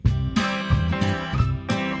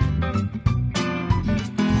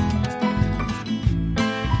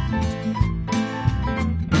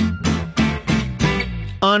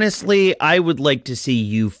honestly, I would like to see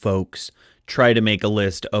you folks try to make a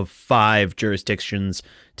list of 5 jurisdictions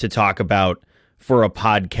to talk about for a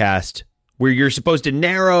podcast where you're supposed to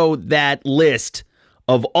narrow that list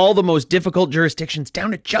of all the most difficult jurisdictions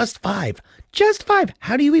down to just 5. Just 5.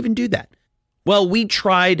 How do you even do that? Well, we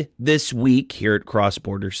tried this week here at Cross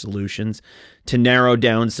Border Solutions to narrow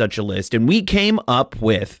down such a list, and we came up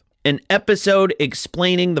with an episode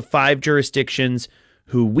explaining the 5 jurisdictions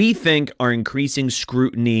who we think are increasing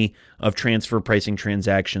scrutiny of transfer pricing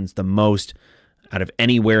transactions the most out of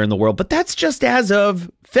anywhere in the world. But that's just as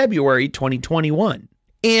of February 2021.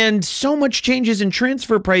 And so much changes in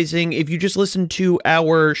transfer pricing. If you just listen to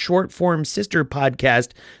our short form sister podcast,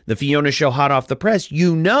 The Fiona Show Hot Off the Press,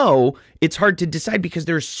 you know it's hard to decide because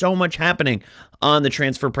there's so much happening on the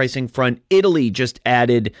transfer pricing front. Italy just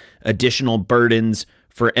added additional burdens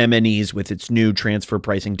for MNEs with its new transfer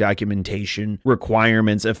pricing documentation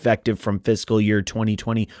requirements effective from fiscal year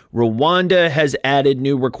 2020. Rwanda has added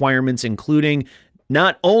new requirements, including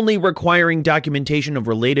not only requiring documentation of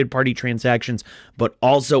related party transactions, but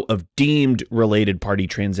also of deemed related party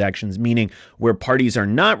transactions, meaning where parties are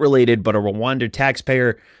not related, but a Rwanda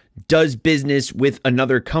taxpayer does business with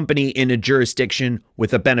another company in a jurisdiction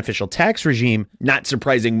with a beneficial tax regime. Not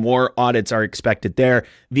surprising, more audits are expected there.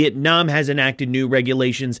 Vietnam has enacted new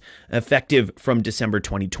regulations effective from December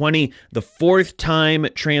 2020. The 4th time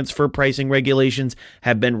transfer pricing regulations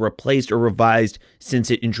have been replaced or revised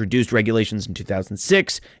since it introduced regulations in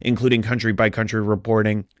 2006, including country-by-country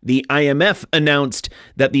reporting. The IMF announced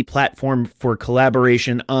that the Platform for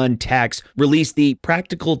Collaboration on Tax released the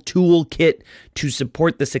practical toolkit to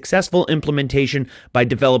support the successful implementation by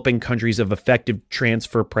developing countries of effective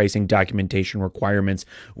transfer pricing documentation requirements,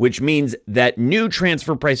 which means that new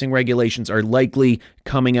transfer pricing regulations are likely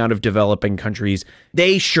coming out of developing countries.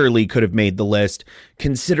 They surely could have made the list,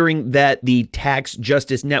 considering that the Tax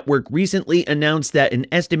Justice Network recently announced that an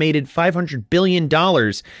estimated $500 billion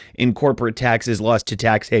in corporate tax is lost to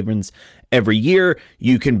tax havens every year.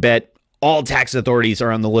 You can bet all tax authorities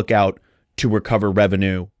are on the lookout to recover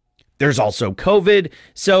revenue. There's also COVID.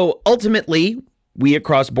 So ultimately, we at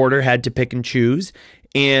Cross Border had to pick and choose.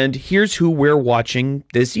 And here's who we're watching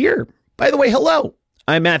this year. By the way, hello.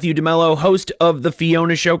 I'm Matthew DeMello, host of The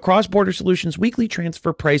Fiona Show, Cross Border Solutions weekly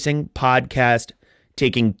transfer pricing podcast,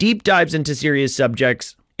 taking deep dives into serious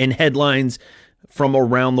subjects and headlines from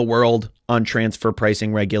around the world on transfer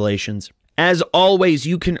pricing regulations. As always,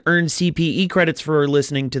 you can earn CPE credits for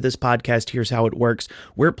listening to this podcast. Here's how it works.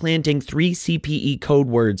 We're planting 3 CPE code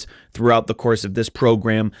words throughout the course of this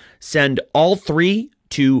program. Send all 3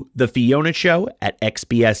 to The Fiona Show at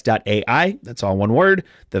xbs.ai. That's all one word.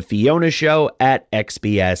 The Fiona Show at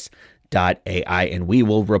xbs.ai. And we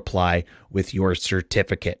will reply with your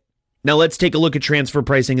certificate. Now let's take a look at transfer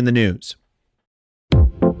pricing in the news.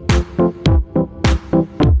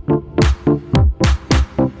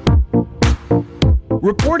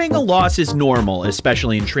 Reporting a loss is normal,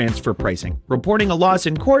 especially in transfer pricing. Reporting a loss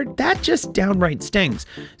in court, that just downright stings.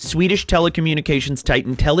 Swedish telecommunications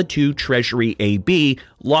titan Tele2 Treasury AB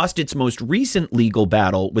lost its most recent legal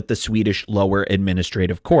battle with the Swedish lower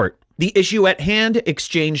administrative court. The issue at hand,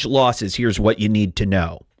 exchange losses. Here's what you need to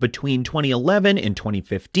know. Between 2011 and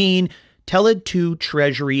 2015, Tele2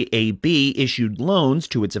 Treasury AB issued loans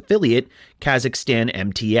to its affiliate, Kazakhstan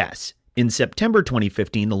MTS. In September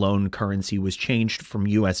 2015, the loan currency was changed from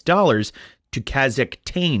US dollars to Kazakh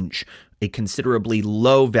tenge, a considerably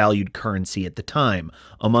low-valued currency at the time.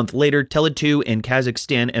 A month later, Tele2 and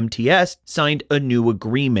Kazakhstan MTS signed a new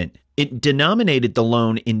agreement. It denominated the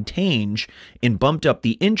loan in tenge and bumped up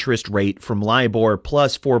the interest rate from LIBOR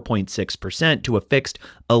plus 4.6% to a fixed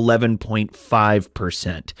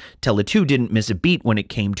 11.5%. Tele2 didn't miss a beat when it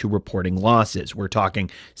came to reporting losses. We're talking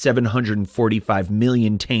 745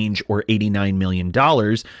 million tenge or $89 million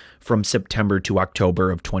from September to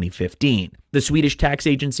October of 2015. The Swedish tax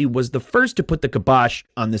agency was the first to put the kibosh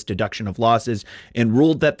on this deduction of losses and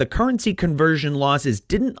ruled that the currency conversion losses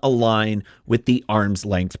didn't align with the arm's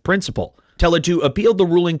length principle. Tele2 appealed the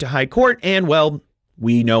ruling to High Court, and well,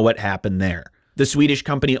 we know what happened there. The Swedish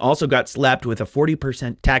company also got slapped with a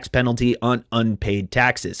 40% tax penalty on unpaid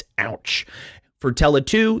taxes. Ouch. For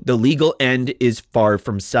Tele2, the legal end is far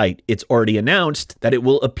from sight. It's already announced that it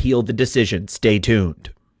will appeal the decision. Stay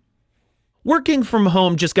tuned. Working from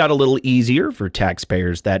home just got a little easier for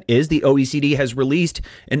taxpayers, that is. The OECD has released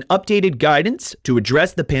an updated guidance to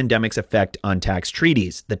address the pandemic's effect on tax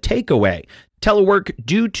treaties. The takeaway: telework,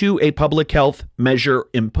 due to a public health measure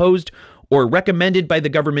imposed or recommended by the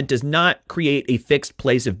government does not create a fixed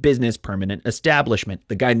place of business, permanent establishment.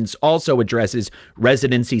 The guidance also addresses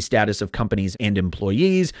residency status of companies and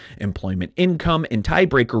employees, employment income, and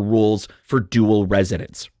tiebreaker rules for dual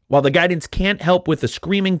residents. While the guidance can't help with a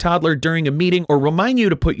screaming toddler during a meeting or remind you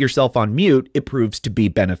to put yourself on mute, it proves to be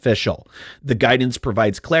beneficial. The guidance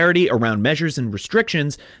provides clarity around measures and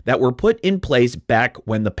restrictions that were put in place back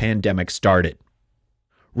when the pandemic started.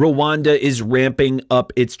 Rwanda is ramping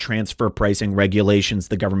up its transfer pricing regulations.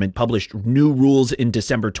 The government published new rules in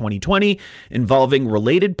December 2020 involving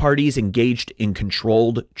related parties engaged in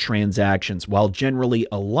controlled transactions. While generally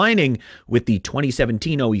aligning with the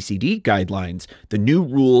 2017 OECD guidelines, the new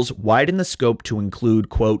rules widen the scope to include,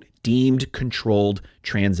 quote, deemed controlled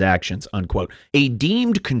transactions, unquote. A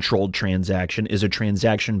deemed controlled transaction is a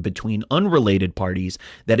transaction between unrelated parties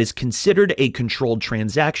that is considered a controlled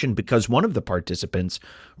transaction because one of the participants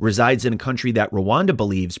resides in a country that Rwanda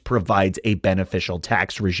believes provides a beneficial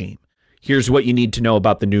tax regime. Here's what you need to know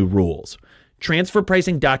about the new rules. Transfer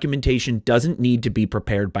pricing documentation doesn't need to be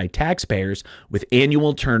prepared by taxpayers with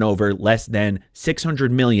annual turnover less than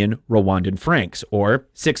 600 million Rwandan francs, or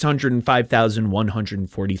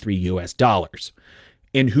 605,143 US dollars,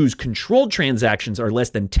 and whose controlled transactions are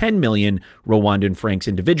less than 10 million Rwandan francs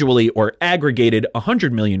individually, or aggregated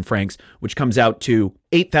 100 million francs, which comes out to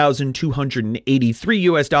 8,283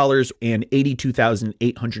 US dollars and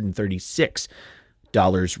 82,836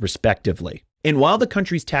 dollars respectively. And while the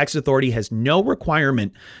country's tax authority has no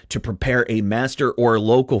requirement to prepare a master or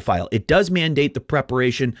local file, it does mandate the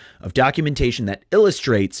preparation of documentation that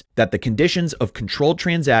illustrates that the conditions of controlled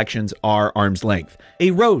transactions are arm's length.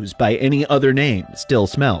 A rose by any other name still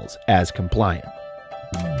smells as compliant.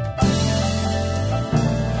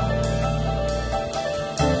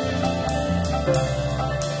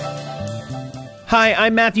 Hi,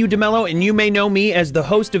 I'm Matthew DeMello, and you may know me as the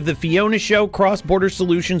host of the Fiona Show Cross-Border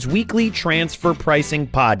Solutions weekly transfer pricing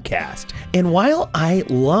podcast. And while I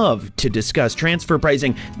love to discuss transfer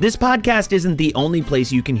pricing, this podcast isn't the only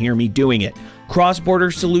place you can hear me doing it.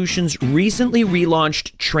 Cross-Border Solutions recently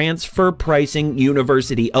relaunched Transfer Pricing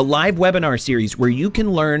University, a live webinar series where you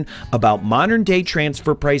can learn about modern-day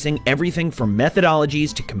transfer pricing, everything from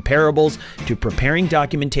methodologies to comparables to preparing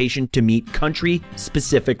documentation to meet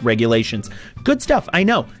country-specific regulations. Good stuff, I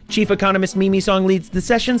know. Chief Economist Mimi Song leads the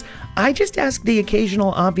sessions. I just ask the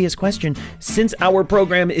occasional obvious question. Since our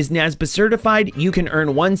program is NASBA certified, you can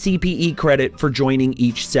earn 1 CPE credit for joining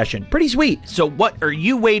each session. Pretty sweet. So what are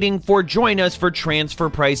you waiting for? Join us for Transfer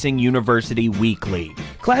Pricing University Weekly.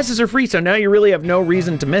 Classes are free, so now you really have no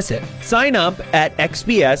reason to miss it. Sign up at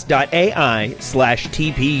xbs.ai/TPU.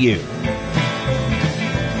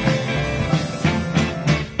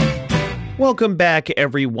 Welcome back,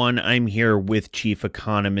 everyone. I'm here with Chief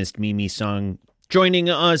Economist Mimi Song,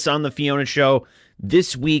 joining us on the Fiona Show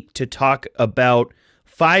this week to talk about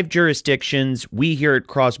 5 jurisdictions we here at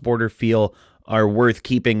Cross Border feel are worth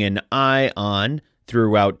keeping an eye on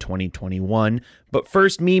throughout 2021. But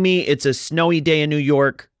first, Mimi, it's a snowy day in New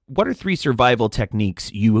York. What are 3 survival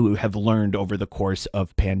techniques you have learned over the course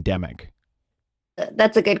of pandemic?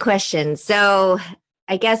 That's a good question. So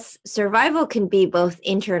I guess survival can be both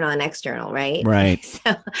internal and external, right? Right.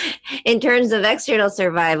 So in terms of external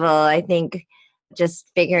survival, I think just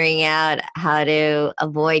figuring out how to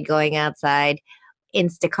avoid going outside.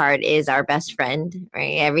 Instacart is our best friend,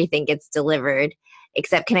 right? Everything gets delivered.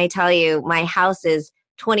 Except, can I tell you, my house is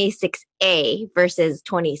 26A versus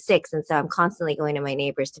 26. And so I'm constantly going to my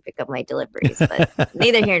neighbors to pick up my deliveries, but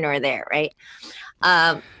neither here nor there, right?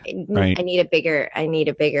 Right. I need a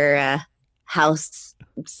bigger house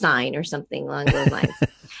sign or something along those lines.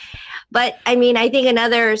 But I mean, I think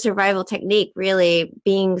another survival technique, really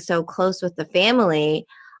being so close with the family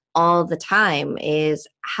all the time, is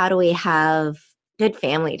how do we have good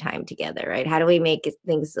family time together, right? How do we make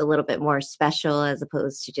things a little bit more special as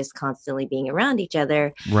opposed to just constantly being around each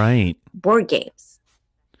other? Right. Board games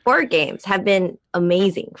have been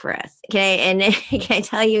amazing for us. Can I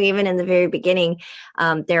tell you, even in the very beginning,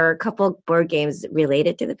 there are a couple board games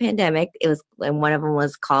related to the pandemic. And one of them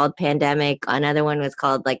was called Pandemic. Another one was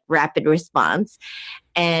called like Rapid Response,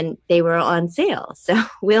 and they were on sale. So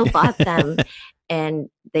Will bought them. And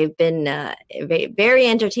they've been very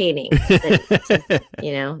entertaining.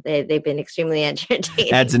 They've been extremely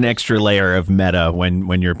entertaining. Adds an extra layer of meta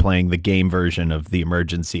when you're playing the game version of the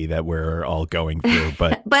emergency that we're all going through.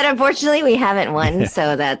 But unfortunately, we haven't won,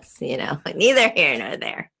 so that's neither here nor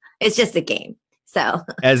there. It's just a game. So,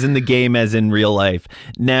 as in the game, as in real life.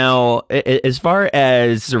 Now, as far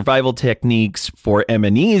as survival techniques for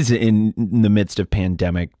M&Es in the midst of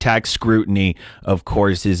pandemic, tax scrutiny, of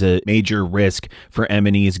course, is a major risk for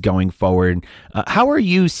M&Es going forward. How are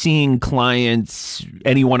you seeing clients,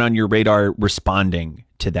 anyone on your radar, responding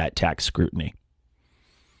to that tax scrutiny?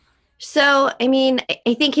 so, I mean,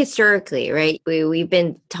 I think historically, right, we've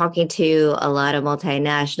been talking to a lot of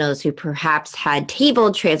multinationals who perhaps had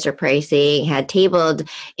tabled transfer pricing, had tabled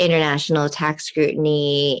international tax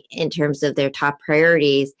scrutiny in terms of their top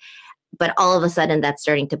priorities. But all of a sudden, that's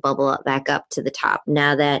starting to bubble up back up to the top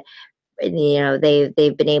now that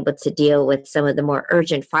they've been able to deal with some of the more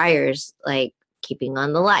urgent fires, like keeping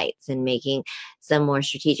on the lights and making some more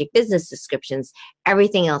strategic business descriptions.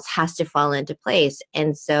 Everything else has to fall into place,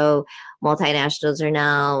 and so multinationals are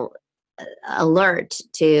now alert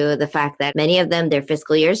to the fact that many of them, their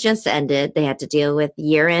fiscal years just ended. They had to deal with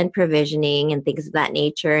year-end provisioning and things of that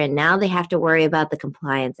nature, and now they have to worry about the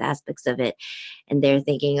compliance aspects of it. And they're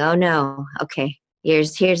thinking, oh no, okay,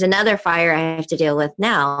 here's another fire I have to deal with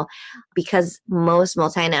now, because most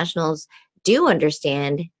multinationals do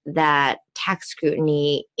understand that tax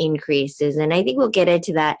scrutiny increases. And I think we'll get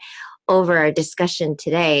into that over our discussion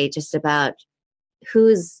today, just about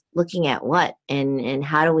who's looking at what and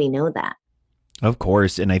how do we know that. Of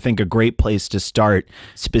course. And I think a great place to start,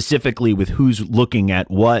 specifically with who's looking at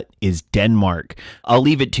what, is Denmark. I'll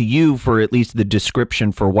leave it to you for at least the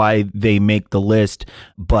description for why they make the list.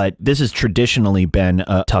 But this has traditionally been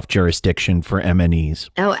a tough jurisdiction for M&Es.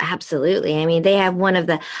 Oh, absolutely. I mean, they have one of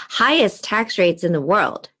the highest tax rates in the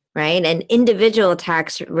world. Right. An individual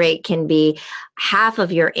tax rate can be half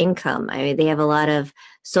of your income. I mean, they have a lot of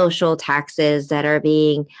social taxes that are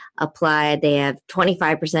being applied. They have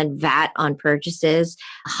 25% VAT on purchases,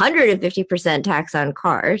 150% tax on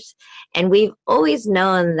cars. And we've always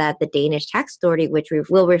known that the Danish Tax Authority, which we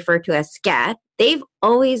will refer to as SCAT, they've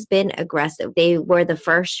always been aggressive. They were the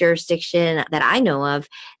first jurisdiction that I know of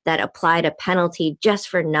that applied a penalty just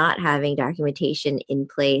for not having documentation in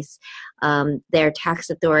place. Their tax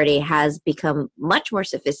authority has become much more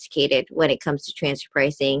sophisticated when it comes to transfer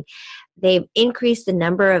pricing. They've increased the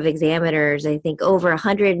number of examiners. I think over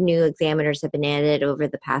 100 new examiners have been added over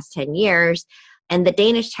the past 10 years. And the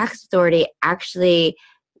Danish Tax Authority actually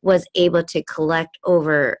was able to collect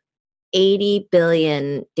over 80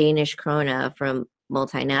 billion Danish krona from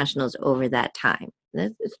multinationals over that time.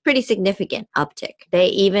 It's a pretty significant uptick. They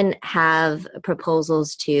even have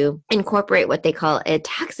proposals to incorporate what they call a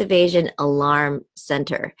tax evasion alarm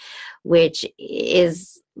center, which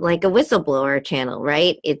is like a whistleblower channel,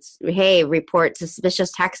 right? It's, hey, report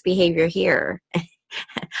suspicious tax behavior here.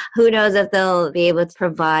 Who knows if they'll be able to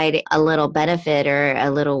provide a little benefit or a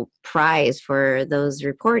little prize for those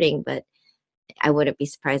reporting, but I wouldn't be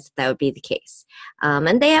surprised if that would be the case.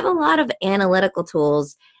 And they have a lot of analytical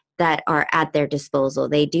tools that are at their disposal.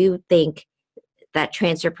 They do think that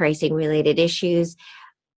transfer pricing related issues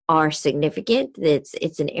are significant.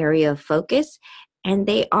 It's an area of focus, and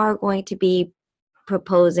they are going to be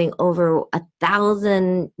proposing over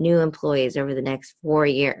 1,000 new employees over the next 4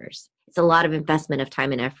 years. It's a lot of investment of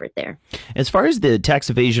time and effort there. As far as the Tax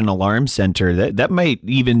Evasion Alarm Center, that might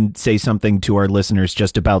even say something to our listeners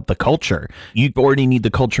just about the culture. You already need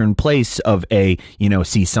the culture in place of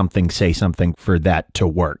see something, say something for that to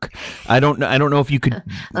work. I don't know if you could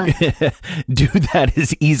do that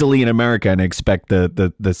as easily in America and expect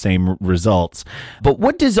the same results. But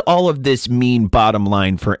what does all of this mean, bottom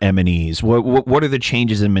line, for M&Es? What are the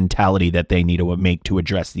changes in mentality that they need to make to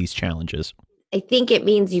address these challenges? I think it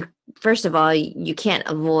means first of all, you can't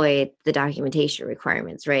avoid the documentation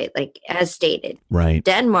requirements, right? Like as stated, right.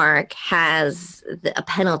 Denmark has a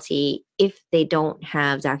penalty if they don't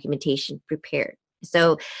have documentation prepared.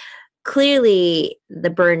 So clearly the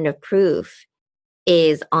burden of proof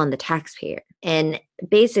is on the taxpayer. And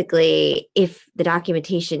basically, if the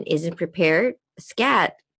documentation isn't prepared,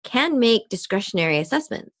 SCAT can make discretionary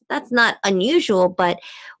assessments. That's not unusual, but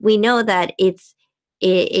we know that it's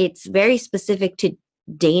very specific to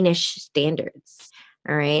Danish standards.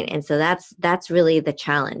 All right. And so that's really the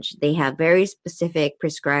challenge. They have very specific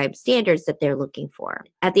prescribed standards that they're looking for.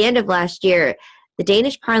 At the end of last year, the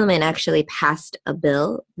Danish parliament actually passed a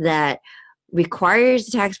bill that requires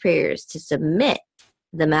taxpayers to submit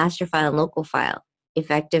the master file and local file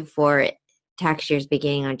effective for tax years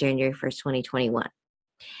beginning on January 1st, 2021.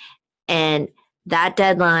 And that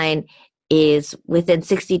deadline is within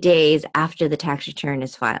 60 days after the tax return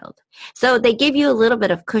is filed. So they give you a little bit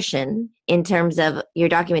of cushion in terms of your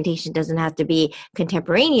documentation doesn't have to be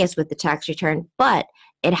contemporaneous with the tax return, but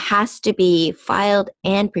it has to be filed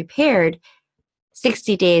and prepared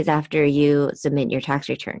 60 days after you submit your tax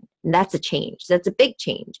return. And that's a change. That's a big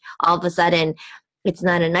change. All of a sudden, it's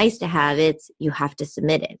not a nice to have, it's you have to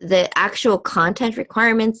submit it. The actual content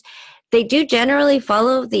requirements, they do generally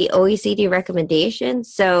follow the OECD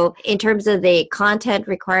recommendations. So in terms of the content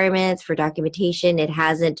requirements for documentation, it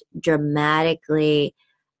hasn't dramatically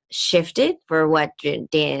shifted for what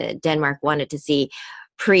Denmark wanted to see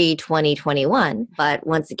pre 2021. But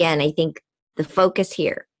once again, I think the focus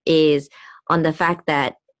here is on the fact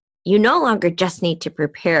that you no longer just need to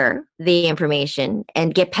prepare the information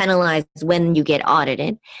and get penalized when you get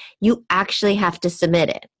audited. You actually have to submit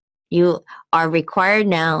it. You are required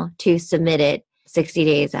now to submit it 60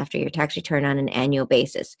 days after your tax return on an annual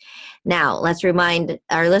basis. Now, let's remind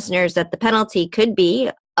our listeners that the penalty could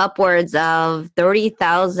be upwards of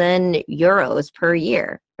 30,000 euros per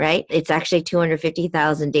year, right? It's actually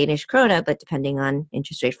 250,000 Danish krona, but depending on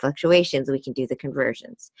interest rate fluctuations, we can do the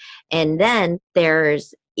conversions. And then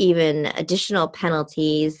there's even additional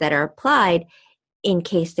penalties that are applied in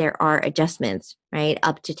case there are adjustments, right?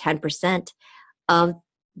 Up to 10% of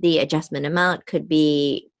the adjustment amount could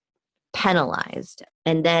be penalized.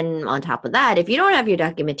 And then on top of that, if you don't have your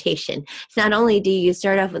documentation, not only do you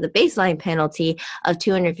start off with a baseline penalty of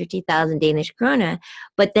 250,000 Danish krona,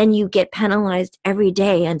 but then you get penalized every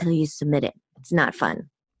day until you submit it. It's not fun.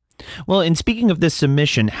 Well, and speaking of this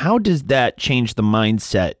submission, how does that change the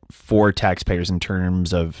mindset for taxpayers in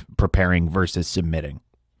terms of preparing versus submitting?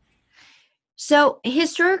 So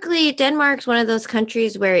historically, Denmark's one of those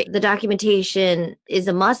countries where the documentation is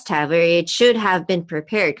a must-have, or it should have been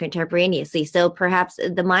prepared contemporaneously. So perhaps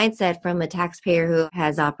the mindset from a taxpayer who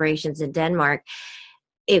has operations in Denmark,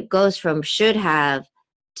 it goes from should have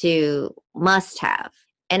to must have.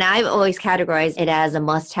 And I've always categorized it as a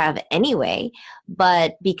must have anyway,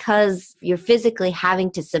 but because you're physically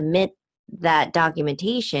having to submit that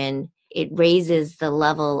documentation, it raises the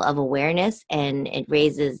level of awareness and it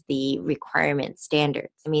raises the requirement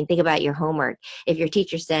standards. I mean, think about your homework. If your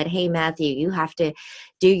teacher said, hey, Matthew, you have to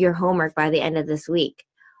do your homework by the end of this week.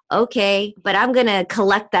 Okay, but I'm going to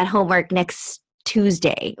collect that homework next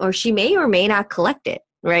Tuesday, or she may or may not collect it,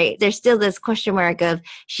 right? There's still this question mark of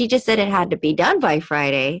she just said it had to be done by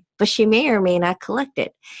Friday, but she may or may not collect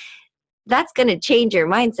it. That's going to change your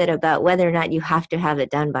mindset about whether or not you have to have it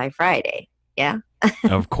done by Friday. Yeah.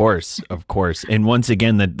 Of course. And once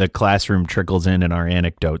again, the classroom trickles in our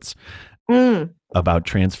anecdotes about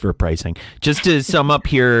transfer pricing. Just to sum up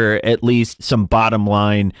here, at least some bottom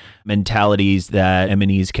line mentalities that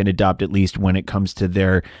M&Es can adopt, at least when it comes to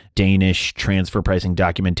their Danish transfer pricing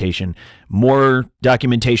documentation. More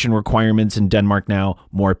documentation requirements in Denmark now,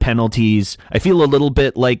 more penalties. I feel a little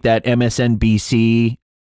bit like that MSNBC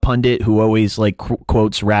pundit who always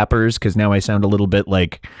quotes rappers, because now I sound a little bit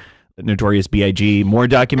like Notorious B.I.G. More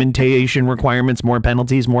documentation requirements, more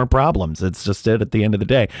penalties, more problems. It's just it at the end of the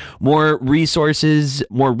day. More resources,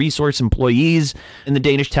 more resource employees in the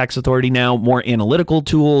Danish tax authority now, more analytical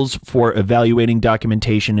tools for evaluating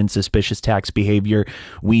documentation and suspicious tax behavior.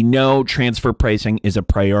 We know transfer pricing is a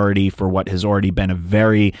priority for what has already been a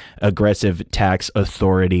very aggressive tax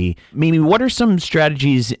authority. Mimi, what are some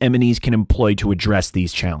strategies M&Es can employ to address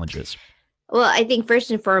these challenges? Well, I think first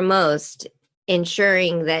and foremost,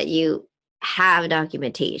 ensuring that you have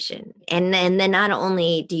documentation. And then not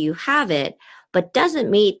only do you have it, but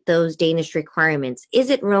doesn't meet those Danish requirements. Is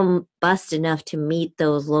it robust enough to meet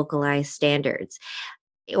those localized standards?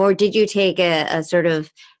 Or did you take a sort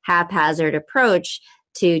of haphazard approach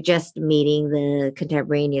to just meeting the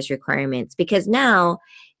contemporaneous requirements? Because now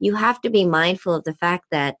you have to be mindful of the fact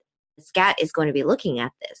that SCAT is going to be looking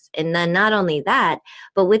at this. And then not only that,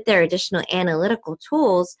 but with their additional analytical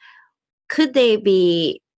tools, could they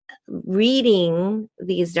be reading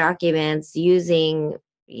these documents using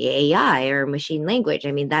AI or machine language?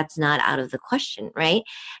 I mean, that's not out of the question, right?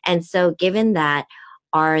 And so given that,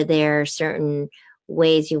 are there certain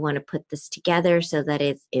ways you want to put this together so that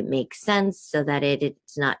it makes sense, so that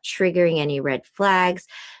it's not triggering any red flags?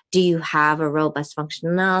 Do you have a robust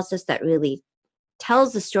functional analysis that really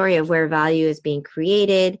tells the story of where value is being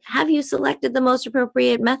created? Have you selected the most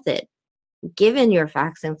appropriate method given your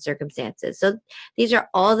facts and circumstances? So these are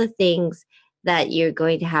all the things that you're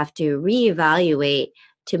going to have to reevaluate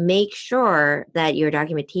to make sure that your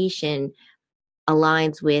documentation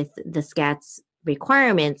aligns with the SCAT's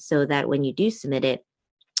requirements so that when you do submit it,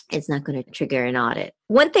 it's not going to trigger an audit.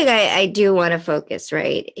 One thing I do want to focus,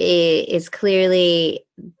 right, is clearly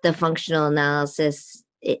the functional analysis.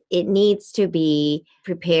 It needs to be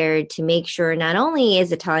prepared to make sure not only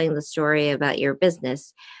is it telling the story about your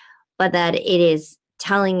business, but that it is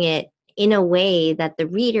telling it in a way that the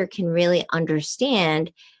reader can really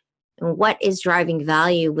understand and what is driving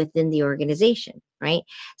value within the organization, right?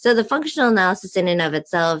 So the functional analysis in and of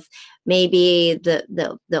itself may be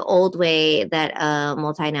the old way that a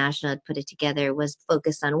multinational had put it together was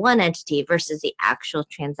focused on one entity versus the actual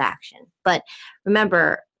transaction. But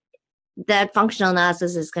remember, that functional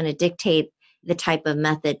analysis is going to dictate the type of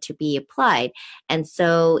method to be applied. And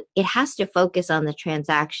so it has to focus on the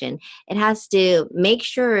transaction. It has to make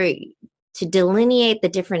sure to delineate the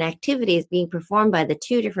different activities being performed by the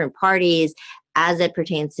two different parties as it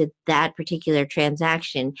pertains to that particular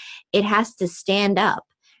transaction. It has to stand up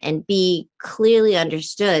and be clearly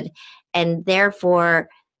understood, and therefore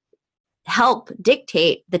help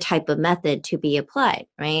dictate the type of method to be applied,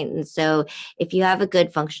 right? And so if you have a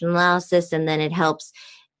good functional analysis and then it helps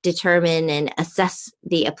determine and assess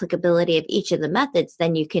the applicability of each of the methods,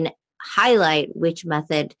 then you can highlight which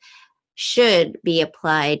method should be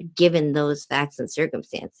applied given those facts and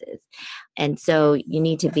circumstances. And so you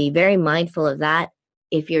need to be very mindful of that.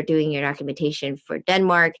 If you're doing your documentation for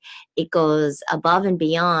Denmark, it goes above and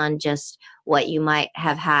beyond just what you might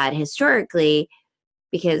have had historically,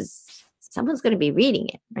 because someone's going to be reading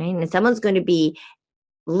it, right? And someone's going to be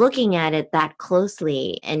looking at it that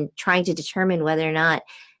closely and trying to determine whether or not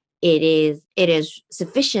it is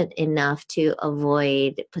sufficient enough to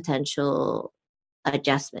avoid potential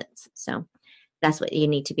adjustments. So that's what you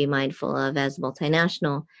need to be mindful of as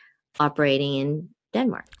multinational operating in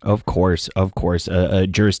Denmark. Of course, a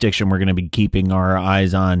jurisdiction we're going to be keeping our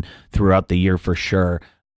eyes on throughout the year for sure.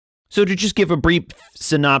 So to just give a brief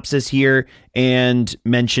synopsis here and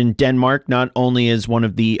mention Denmark not only is one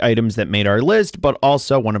of the items that made our list, but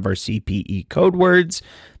also one of our CPE code words.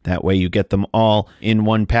 That way you get them all in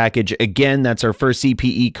one package. Again, that's our first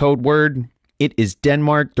CPE code word. It is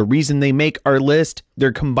Denmark. The reason they make our list,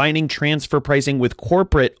 they're combining transfer pricing with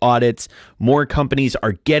corporate audits. More companies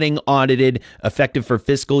are getting audited, effective for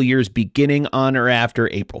fiscal years beginning on or after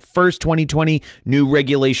April 1st, 2020. New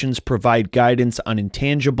regulations provide guidance on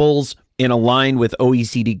intangibles in line with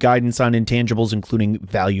OECD guidance on intangibles, including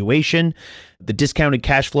valuation. The discounted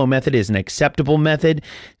cash flow method is an acceptable method,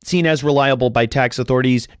 seen as reliable by tax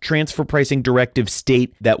authorities. Transfer pricing directives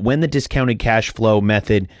state that when the discounted cash flow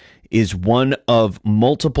method is one of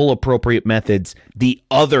multiple appropriate methods, the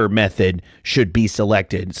other method should be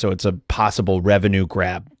selected. So it's a possible revenue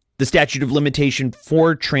grab. The statute of limitation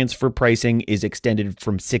for transfer pricing is extended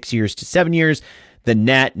from 6 years to 7 years. The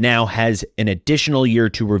NAT now has an additional year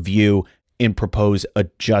to review and propose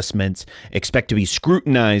adjustments, expect to be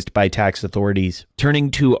scrutinized by tax authorities. Turning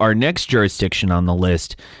to our next jurisdiction on the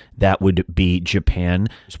list, that would be Japan.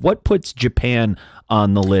 What puts Japan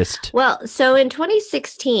on the list? Well, so in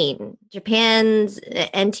 2016, Japan's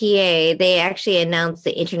NTA, they actually announced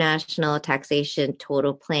the International Taxation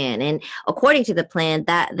Total Plan. And according to the plan,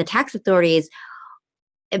 that the tax authorities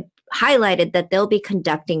highlighted that they'll be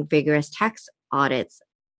conducting vigorous tax audits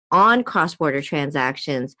on cross-border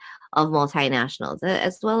transactions of multinationals,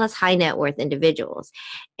 as well as high net worth individuals.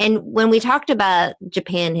 And when we talked about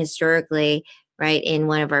Japan historically, right, in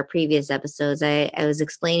one of our previous episodes, I was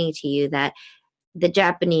explaining to you that the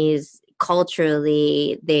Japanese,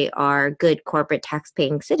 culturally, they are good corporate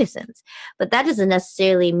tax-paying citizens. But that doesn't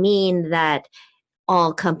necessarily mean that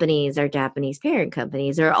all companies are Japanese parent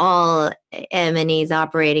companies, or all M&Es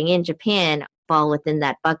operating in Japan fall within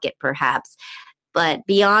that bucket, perhaps. But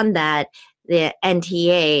beyond that, the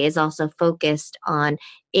NTA is also focused on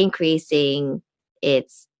increasing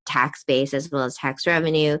its tax base as well as tax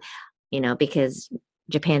revenue, because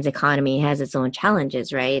Japan's economy has its own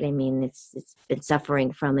challenges, right? I mean, it's been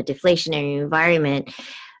suffering from a deflationary environment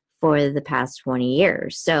for the past 20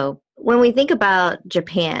 years. So when we think about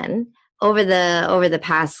Japan over the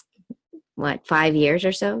past 5 years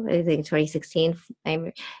or so, I think 2016,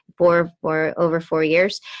 for over 4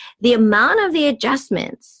 years, the amount of the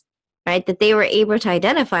adjustments, right, that they were able to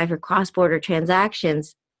identify for cross-border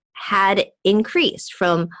transactions had increased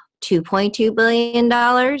from $2.2 billion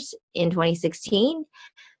in 2016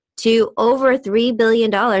 to over $3 billion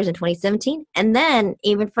in 2017, and then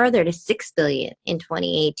even further to $6 billion in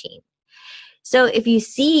 2018. So if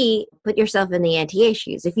you put yourself in the NTA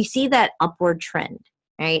shoes, if you see that upward trend,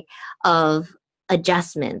 right, of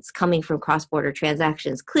adjustments coming from cross-border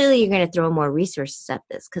transactions, clearly you're going to throw more resources at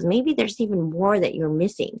this, because maybe there's even more that you're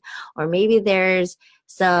missing, or maybe there's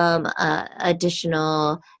some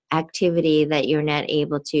additional activity that you're not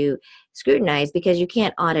able to scrutinize because you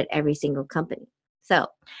can't audit every single company. So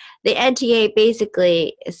the NTA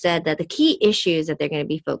basically said that the key issues that they're going to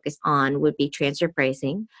be focused on would be transfer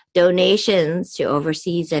pricing, donations to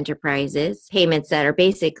overseas enterprises, payments that are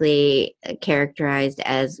basically characterized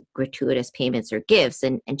as gratuitous payments or gifts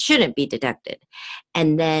and shouldn't be deducted,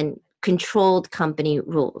 and then controlled company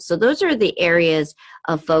rules. So those are the areas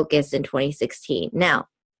of focus in 2016. Now,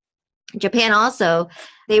 Japan also,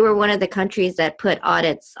 they were one of the countries that put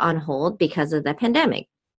audits on hold because of the pandemic.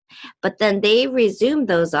 But then they resumed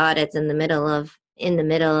those audits in the middle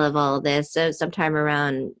of all this, so sometime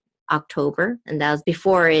around October, and that was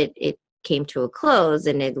before it came to a close,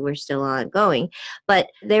 and we're still ongoing.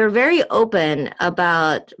 But they were very open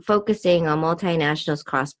about focusing on multinationals'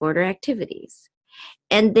 cross-border activities.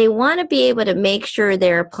 And they want to be able to make sure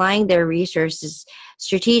they're applying their resources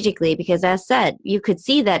strategically because, as said, you could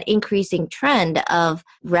see that increasing trend of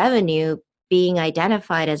revenue being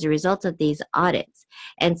identified as a result of these audits.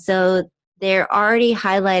 And so they're already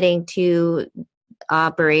highlighting to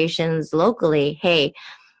operations locally, hey,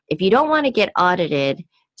 if you don't want to get audited,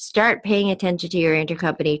 start paying attention to your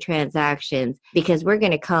intercompany transactions because we're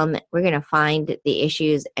going to find the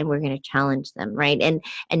issues and we're going to challenge them, right? And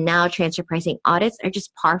now transfer pricing audits are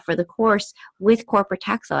just par for the course with corporate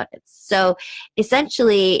tax audits. So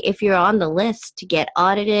essentially, if you're on the list to get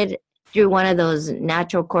audited through one of those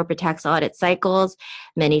natural corporate tax audit cycles,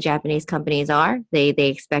 many Japanese companies are. They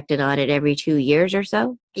expect an audit every 2 years or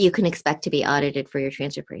so. You can expect to be audited for your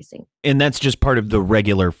transfer pricing. And that's just part of the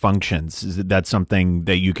regular functions. That's something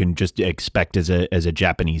that you can just expect as a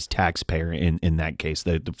Japanese taxpayer in that case,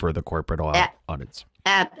 for the corporate audits.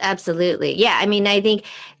 Absolutely. Yeah. I mean, I think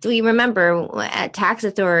we remember tax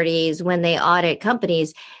authorities, when they audit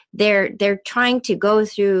companies, they're trying to go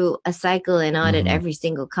through a cycle and audit every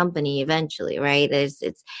single company eventually, right?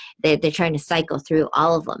 They're trying to cycle through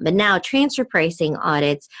all of them. But now transfer pricing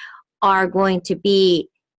audits are going to be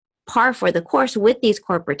par for the course with these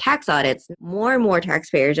corporate tax audits. More and more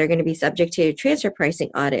taxpayers are going to be subject to transfer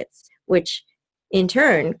pricing audits, which in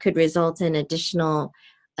turn could result in additional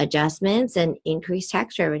adjustments and increased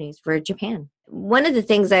tax revenues for Japan. One of the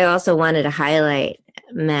things I also wanted to highlight,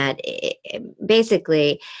 Matt,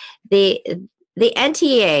 basically the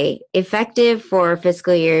NTA, effective for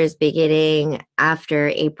fiscal years beginning after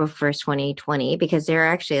April 1st, 2020, because there are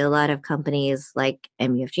actually a lot of companies like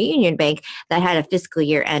MUFG Union Bank that had a fiscal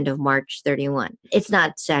year end of March 31. It's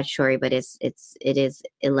not statutory, but it is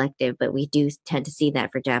elective, but we do tend to see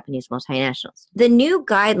that for Japanese multinationals. The new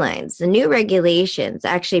guidelines, the new regulations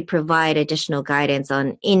actually provide additional guidance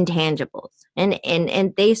on intangibles. And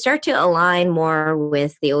they start to align more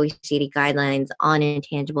with the OECD guidelines on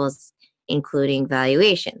intangibles, including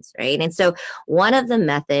valuations, right? And so one of the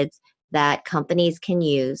methods that companies can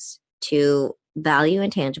use to value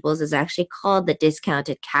intangibles is actually called the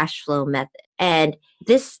discounted cash flow method. And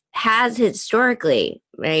this has historically,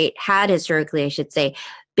 I should say,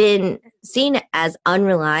 been seen as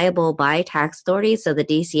unreliable by tax authorities, so the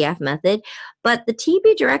DCF method. But the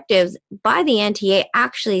TB directives by the NTA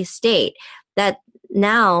actually state that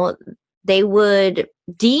now they would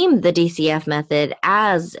deem the DCF method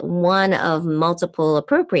as one of multiple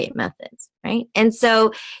appropriate methods, right? And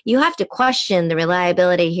so you have to question the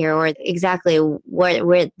reliability here, or exactly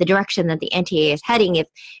where the direction that the NTA is heading. If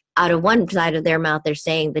out of one side of their mouth they're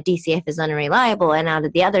saying the DCF is unreliable, and out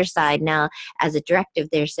of the other side now as a directive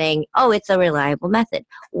they're saying, oh, it's a reliable method.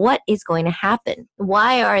 What is going to happen?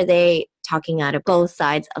 Why are they talking out of both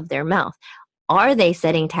sides of their mouth? Are they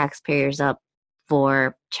setting taxpayers up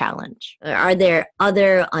for challenge? Are there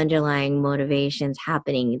other underlying motivations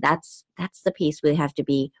happening? That's the piece we have to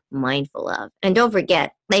be mindful of. And don't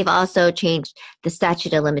forget, they've also changed the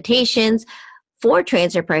statute of limitations for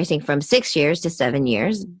transfer pricing from 6 years to 7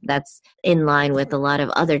 years. That's in line with a lot of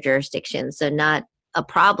other jurisdictions, so not a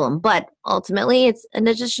problem, but ultimately it's an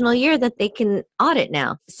additional year that they can audit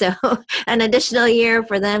now. So an additional year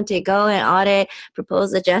for them to go and audit,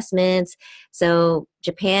 propose adjustments. So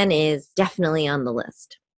Japan is definitely on the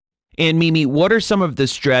list. And Mimi, what are some of the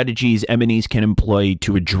strategies M&Es can employ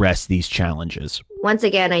to address these challenges? Once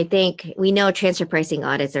again, I think we know transfer pricing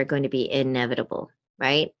audits are going to be inevitable,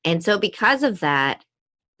 right? And so because of that,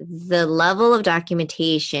 the level of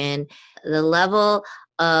documentation, the level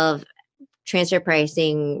of transfer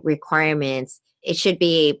pricing requirements, it should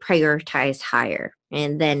be prioritized higher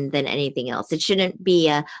and than anything else. It shouldn't be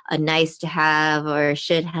a nice to have or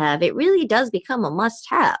should have. It really does become a must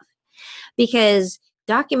have, because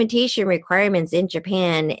documentation requirements in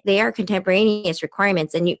Japan, they are contemporaneous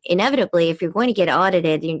requirements. And you, inevitably, if you're going to get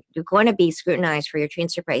audited, you're going to be scrutinized for your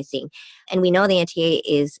transfer pricing. And we know the NTA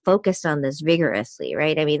is focused on this vigorously,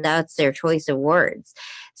 right? I mean, that's their choice of words.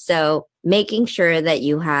 So making sure that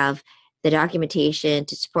you have the documentation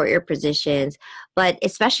to support your positions, but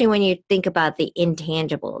especially when you think about the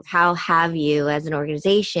intangibles, how have you as an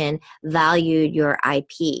organization valued your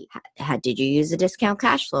IP? Did you use a discount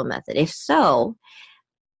cash flow method? If so,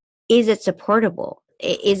 is it supportable?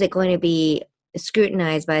 is it going to be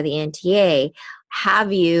scrutinized by the NTA?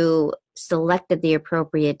 Have you selected the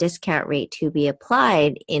appropriate discount rate to be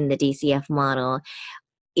applied in the DCF model?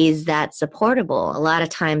 Is that supportable? A lot of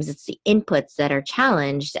times it's the inputs that are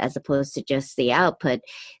challenged as opposed to just the output.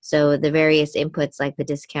 So the various inputs like the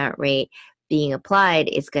discount rate being applied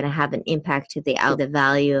is going to have an impact to the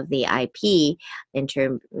value of the IP in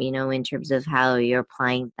terms of how you're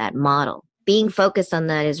applying that model. Being focused on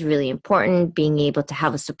that is really important, being able to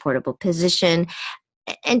have a supportable position,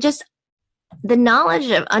 and just the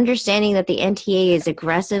knowledge of understanding that the NTA is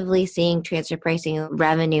aggressively seeing transfer pricing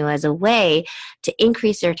revenue as a way to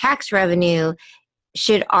increase their tax revenue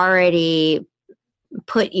should already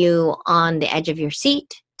put you on the edge of your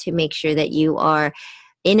seat to make sure that you are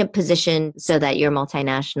in a position so that your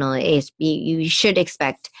multinational is, you should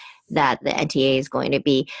expect that the NTA is going to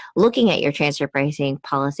be looking at your transfer pricing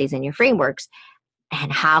policies and your frameworks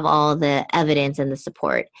and have all the evidence and the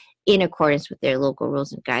support in accordance with their local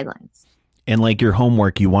rules and guidelines. And like your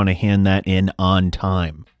homework, you want to hand that in on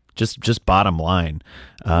time. Just bottom line,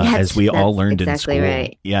 as we all learned exactly in school.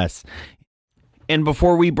 Right. Yes. And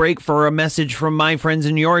before we break for a message from my friends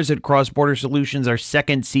and yours at Cross Border Solutions, our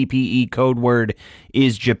second CPE code word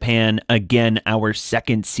is Japan. Again, our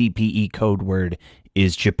second CPE code word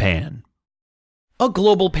is Japan. A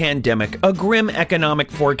global pandemic, a grim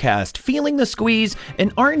economic forecast, feeling the squeeze,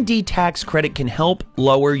 an R&D tax credit can help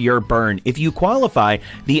lower your burn. If you qualify,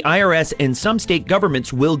 the IRS and some state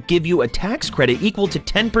governments will give you a tax credit equal to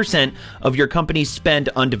 10% of your company's spend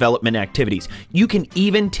on development activities. You can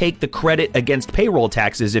even take the credit against payroll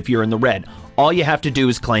taxes if you're in the red. All you have to do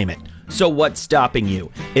is claim it. So what's stopping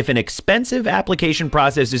you? If an expensive application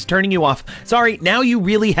process is turning you off, sorry, now you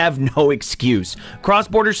really have no excuse.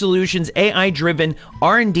 Cross-Border Solutions' AI-driven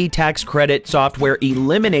R&D tax credit software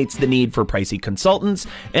eliminates the need for pricey consultants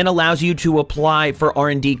and allows you to apply for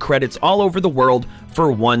R&D credits all over the world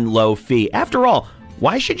for one low fee. After all,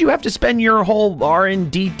 why should you have to spend your whole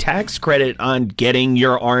R&D tax credit on getting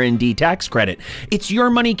your R&D tax credit? It's your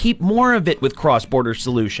money. Keep more of it with Cross-Border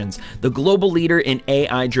Solutions, the global leader in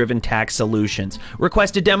AI-driven tax solutions.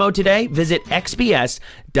 Request a demo today. Visit xbs.ai/rd.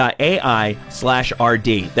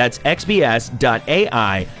 That's xbs.ai/rd.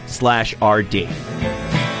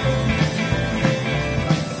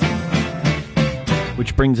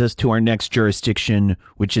 Which brings us to our next jurisdiction,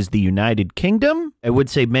 which is the United Kingdom. I would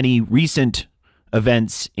say many recent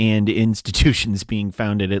events and institutions being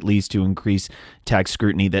founded at least to increase tax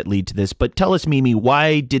scrutiny that lead to this. But tell us, Mimi,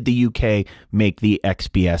 why did the UK make the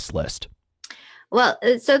XBS list? Well,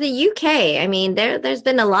 so the UK, I mean, there's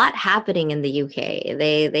been a lot happening in the UK.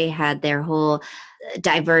 They had their whole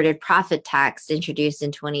diverted profit tax introduced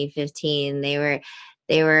in 2015. They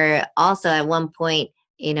were also at one point,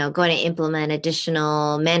 going to implement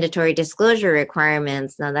additional mandatory disclosure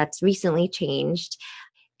requirements. Now that's recently changed.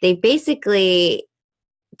 They've basically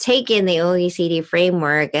taken the OECD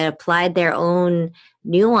framework and applied their own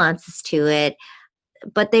nuances to it,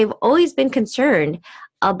 but they've always been concerned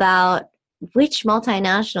about which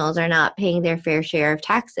multinationals are not paying their fair share of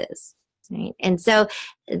taxes. Right? And so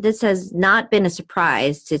this has not been a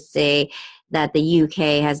surprise to say that the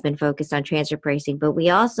UK has been focused on transfer pricing, but we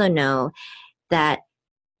also know that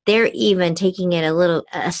they're even taking it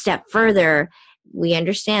a step further. We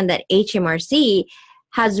understand that HMRC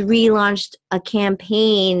has relaunched a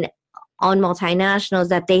campaign on multinationals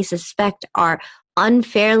that they suspect are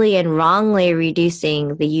unfairly and wrongly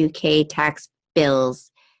reducing the UK tax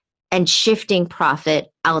bills and shifting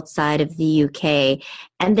profit outside of the UK.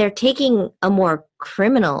 And they're taking a more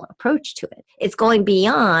criminal approach to it. It's going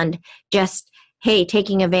beyond just, hey,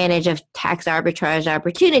 taking advantage of tax arbitrage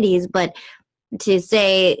opportunities, but to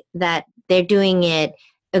say that they're doing it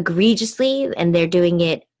egregiously and they're doing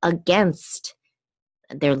it against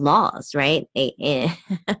their laws, right?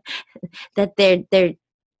 that they're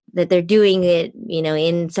doing it,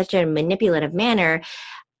 in such a manipulative manner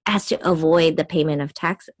as to avoid the payment of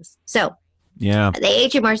taxes. So, yeah, the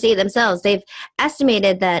HMRC themselves, they've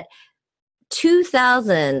estimated that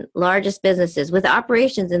 2,000 largest businesses with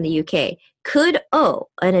operations in the UK could owe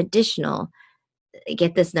an additional,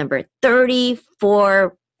 get this number,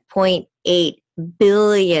 34.8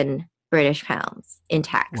 billion British pounds in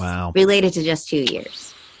tax. Wow. Related to just 2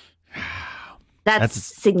 years. That's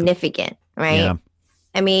significant, right? Yeah.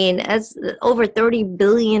 I mean, as over $30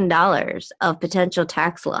 billion of potential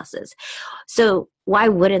tax losses. So why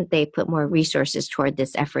wouldn't they put more resources toward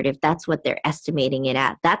this effort if that's what they're estimating it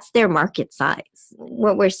at? That's their market size.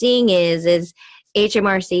 What we're seeing is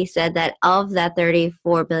HMRC said that of that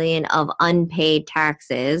 34 billion of unpaid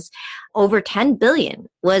taxes, over 10 billion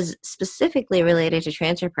was specifically related to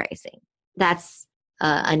transfer pricing. That's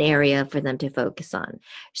an area for them to focus on.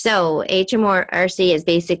 So HMRC has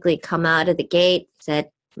basically come out of the gate, said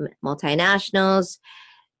multinationals,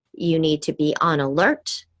 you need to be on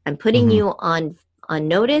alert. I'm putting you on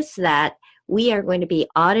notice that we are going to be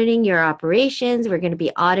auditing your operations. We're going to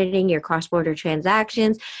be auditing your cross-border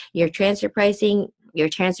transactions, your transfer pricing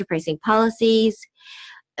policies.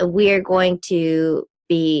 We're going to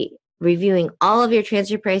be reviewing all of your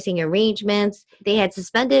transfer pricing arrangements. They had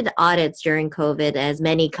suspended audits during COVID, as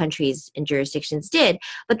many countries and jurisdictions did,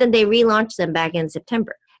 but then they relaunched them back in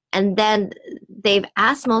September. And then they've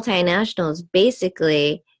asked multinationals,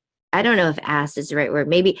 basically, I don't know if asked is the right word,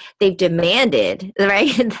 maybe they've demanded,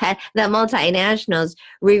 right, that multinationals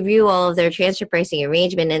review all of their transfer pricing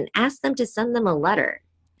arrangement and ask them to send them a letter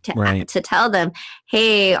to tell them,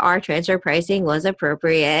 hey, our transfer pricing was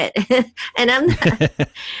appropriate. And I'm not.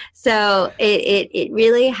 So it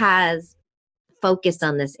really has focused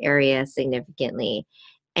on this area significantly.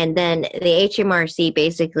 And then the HMRC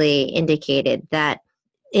basically indicated that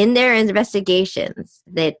in their investigations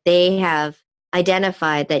that they have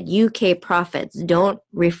identified that UK profits don't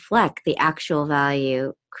reflect the actual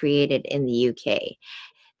value created in the UK.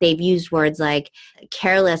 They've used words like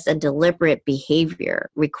careless and deliberate behavior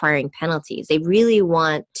requiring penalties. They really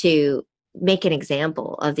want to make an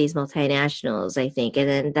example of these multinationals, I think, and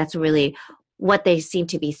then that's really what they seem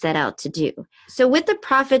to be set out to do. So with the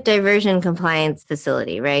profit diversion compliance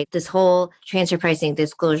facility, right, this whole transfer pricing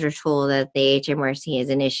disclosure tool that the HMRC has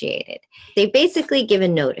initiated, they've basically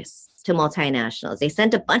given notice to multinationals. They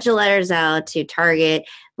sent a bunch of letters out to target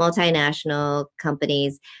multinational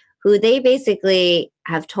companies who they basically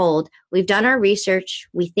have told, we've done our research.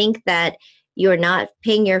 We think that you're not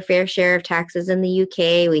paying your fair share of taxes in the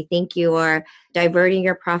UK. We think you are diverting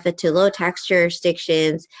your profit to low tax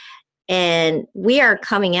jurisdictions, and we are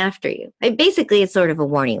coming after you. Basically, it's sort of a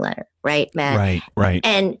warning letter, right, Matt? Right.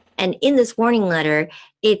 And in this warning letter,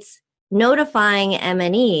 it's notifying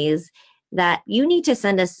MNEs that you need to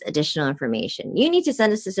send us additional information. You need to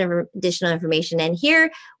send us this additional information. And here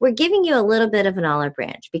we're giving you a little bit of an olive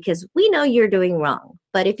branch because we know you're doing wrong.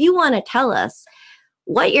 But if you want to tell us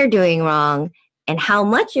what you're doing wrong and how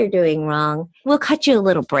much you're doing wrong, we'll cut you a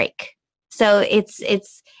little break. So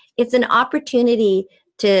it's an opportunity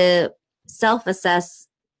to self-assess,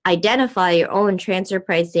 identify your own transfer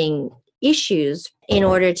pricing issues in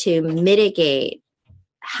order to mitigate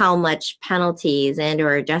how much penalties and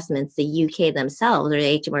or adjustments the UK themselves or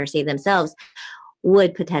the HMRC themselves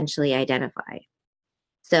would potentially identify.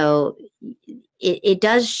 So it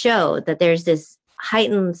does show that there's this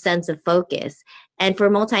heightened sense of focus. And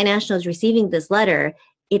for multinationals receiving this letter,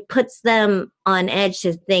 it puts them on edge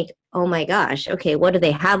to think, oh my gosh, okay, what do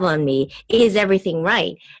they have on me? Is everything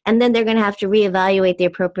right? And then they're going to have to reevaluate the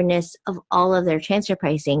appropriateness of all of their transfer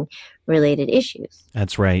pricing related issues.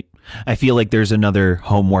 That's right. I feel like there's another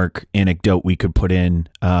homework anecdote we could put in.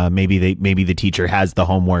 Maybe the teacher has the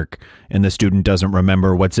homework and the student doesn't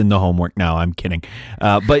remember what's in the homework. No, I'm kidding.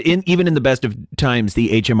 But even in the best of times,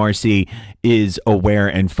 the HMRC is aware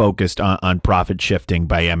and focused on profit shifting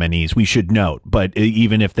by MNEs. We should note, but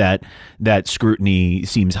even if that scrutiny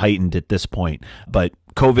seems heightened at this point, but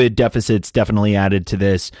COVID deficits definitely added to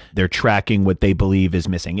this. They're tracking what they believe is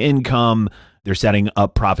missing income. They're setting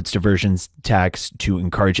up profits diversions tax to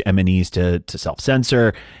encourage MNEs to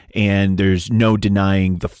self-censor. And there's no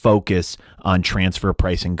denying the focus on transfer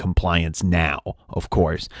pricing compliance now, of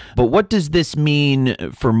course. But what does this mean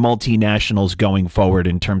for multinationals going forward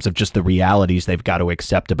in terms of just the realities they've got to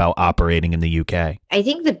accept about operating in the UK? I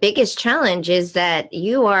think the biggest challenge is that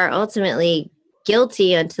you are ultimately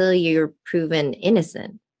guilty until you're proven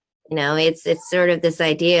innocent. You know, it's sort of this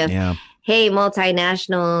idea of, hey,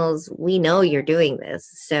 multinationals, we know you're doing this,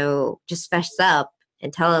 so just fess up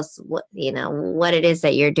and tell us what it is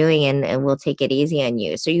that you're doing, and we'll take it easy on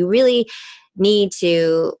you. So you really need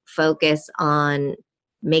to focus on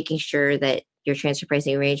making sure that your transfer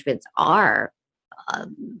pricing arrangements are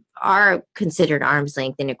considered arm's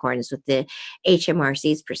length in accordance with the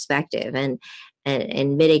HMRC's perspective,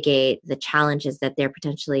 and mitigate the challenges that they're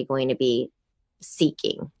potentially going to be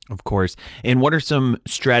seeking. Of course. And what are some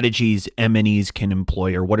strategies MNEs can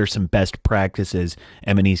employ, or what are some best practices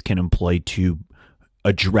MNEs can employ to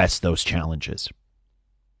address those challenges?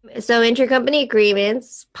 So intercompany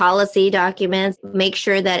agreements, policy documents, make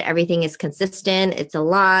sure that everything is consistent, it's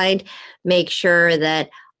aligned, make sure that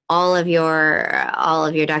all of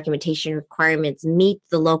your documentation requirements meet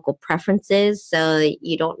the local preferences, so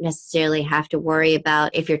you don't necessarily have to worry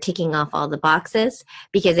about if you're ticking off all the boxes,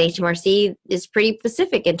 because HMRC is pretty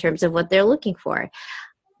specific in terms of what they're looking for.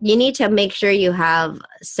 You need to make sure you have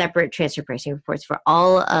separate transfer pricing reports for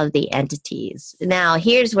all of the entities. Now,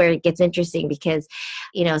 here's where it gets interesting because,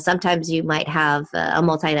 sometimes you might have a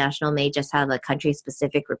multinational may just have a country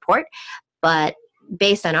specific report, but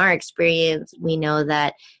based on our experience, we know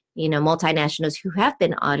that, multinationals who have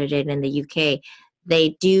been audited in the UK,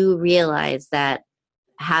 they do realize that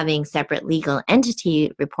having separate legal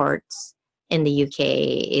entity reports in the UK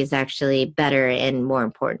is actually better and more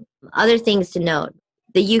important. Other things to note,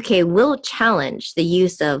 the UK will challenge the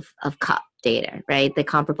use of CUP data, right? The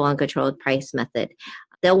comparable uncontrolled price method.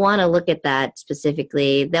 They'll want to look at that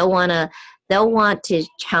specifically. They'll want to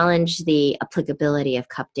challenge the applicability of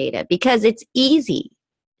CUP data because it's easy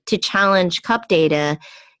to challenge CUP data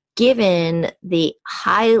given the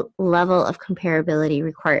high level of comparability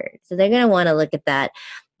required. So they're going to want to look at that.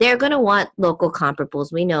 They're going to want local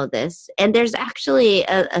comparables. We know this. And there's actually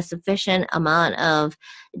a sufficient amount of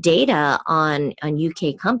data on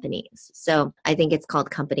UK companies. So I think it's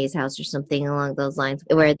called Companies House or something along those lines,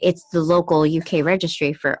 where it's the local UK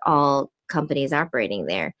registry for all companies operating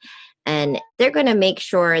there. And they're going to make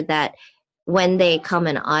sure that when they come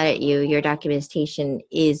and audit you, your documentation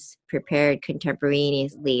is prepared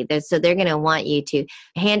contemporaneously. So they're going to want you to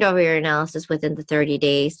hand over your analysis within the 30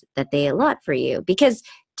 days that they allot for you. Because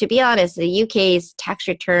to be honest, the UK's tax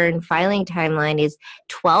return filing timeline is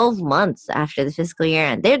 12 months after the fiscal year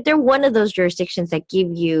end. They're one of those jurisdictions that give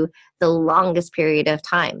you the longest period of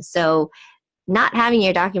time. So not having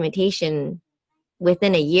your documentation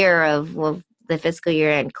within a year of the fiscal year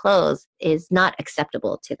end close is not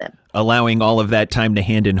acceptable to them. Allowing all of that time to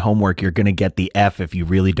hand in homework, you're going to get the F if you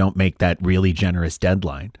really don't make that really generous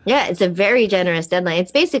deadline. Yeah, it's a very generous deadline.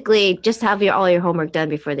 It's basically just have all your homework done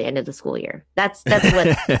before the end of the school year. That's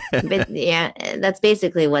what yeah, that's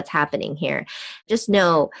basically what's happening here. Just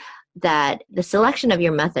know that the selection of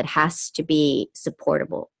your method has to be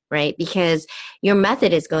supportable, right? Because your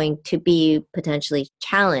method is going to be potentially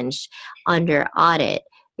challenged under audit.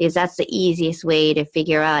 Because that's the easiest way to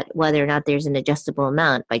figure out whether or not there's an adjustable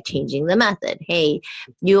amount by changing the method. Hey,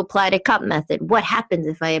 you applied a CUP method. What happens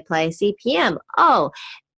if I apply a CPM? Oh,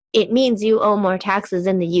 it means you owe more taxes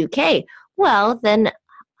in the UK. Well, then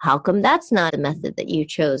how come that's not the method that you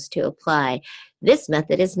chose to apply? This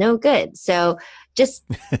method is no good. So just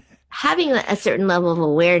having a certain level of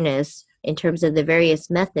awareness in terms of the various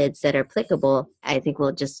methods that are applicable, I think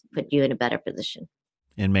will just put you in a better position.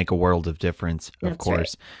 And make a world of difference, of That's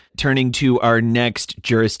course. Right. Turning to our next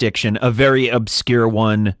jurisdiction, a very obscure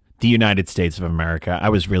one, the United States of America. I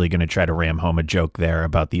was really going to try to ram home a joke there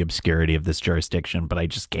about the obscurity of this jurisdiction, but I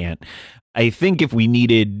just can't. I think if we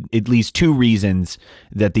needed at least two reasons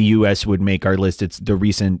that the U.S. would make our list, it's the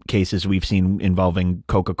recent cases we've seen involving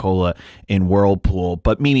Coca-Cola and Whirlpool.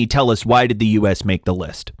 But Mimi, tell us, why did the U.S. make the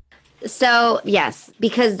list? So, yes,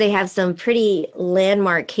 because they have some pretty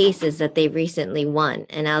landmark cases that they've recently won.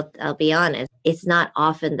 And I'll be honest, it's not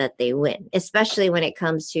often that they win, especially when it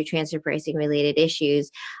comes to transfer pricing related issues.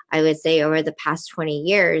 I would say over the past 20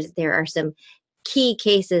 years, there are some key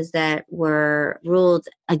cases that were ruled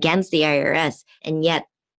against the IRS. And yet,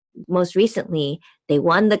 most recently, they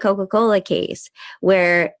won the Coca-Cola case,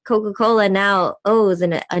 where Coca-Cola now owes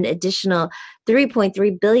an additional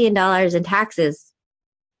 $3.3 billion in taxes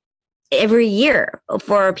every year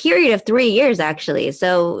for a period of 3 years, actually.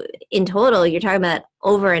 So in total, you're talking about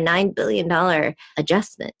over a $9 billion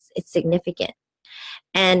adjustment. It's significant.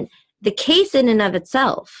 And the case in and of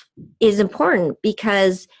itself is important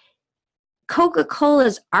because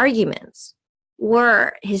Coca-Cola's arguments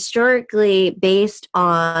were historically based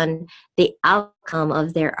on the outcome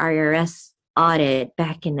of their IRS audit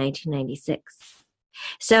back in 1996.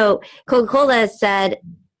 So Coca-Cola said,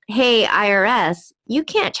 hey, IRS, you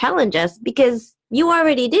can't challenge us because you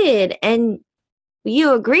already did, and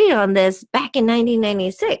you agreed on this back in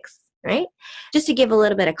 1996, right? Just to give a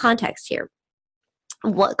little bit of context here.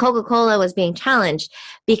 What Coca-Cola was being challenged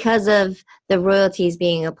because of the royalties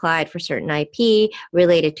being applied for certain IP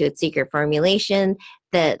related to its secret formulation,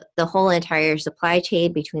 that the whole entire supply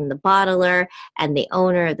chain between the bottler and the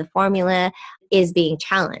owner of the formula is being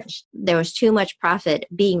challenged. There was too much profit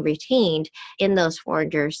being retained in those foreign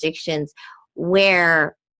jurisdictions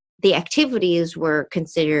where the activities were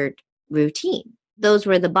considered routine. Those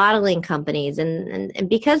were the bottling companies. And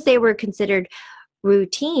because they were considered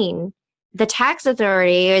routine, the tax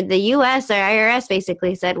authority or the US or IRS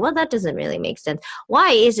basically said, well, that doesn't really make sense.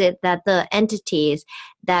 Why is it that the entities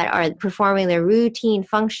that are performing their routine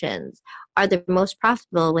functions are the most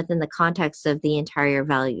profitable within the context of the entire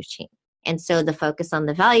value chain? And so the focus on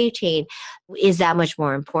the value chain is that much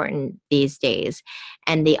more important these days.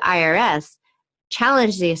 And the IRS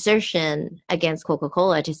challenged the assertion against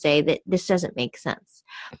Coca-Cola to say that this doesn't make sense.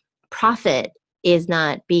 Profit is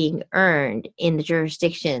not being earned in the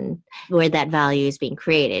jurisdiction where that value is being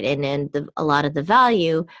created. And then a lot of the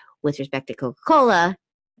value with respect to Coca-Cola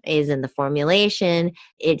is in the formulation,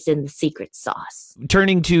 it's in the secret sauce.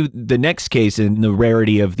 Turning to the next case and the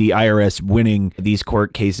rarity of the IRS winning these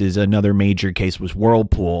court cases, another major case was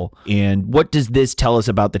Whirlpool. And what does this tell us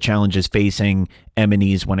about the challenges facing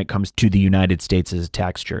M&Es when it comes to the United States as a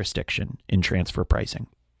tax jurisdiction in transfer pricing?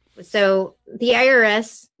 So the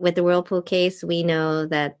IRS with the Whirlpool case, we know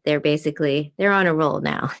that they're on a roll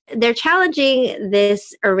now. They're challenging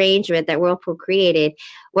this arrangement that Whirlpool created,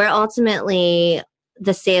 where ultimately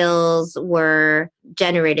the sales were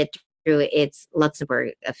generated through its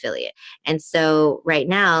Luxembourg affiliate. And so right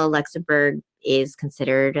now, Luxembourg is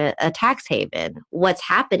considered a tax haven. What's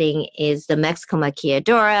happening is the Mexico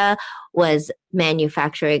Maquiladora was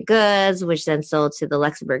manufacturing goods, which then sold to the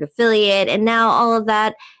Luxembourg affiliate. And now all of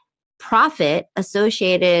that profit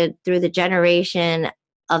associated through the generation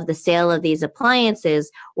of the sale of these appliances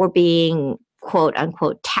were being quote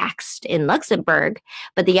unquote taxed in Luxembourg.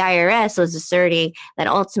 But the IRS was asserting that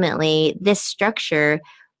ultimately this structure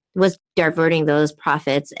was diverting those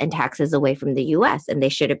profits and taxes away from the US, and they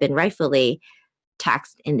should have been rightfully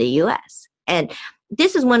taxed in the US. And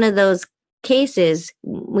this is one of those cases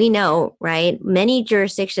we know, right? Many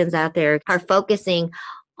jurisdictions out there are focusing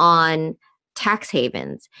on tax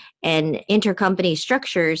havens and intercompany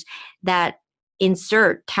structures that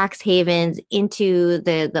insert tax havens into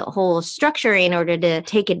the whole structure in order to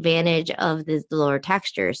take advantage of the lower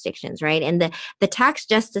tax jurisdictions, right? And the Tax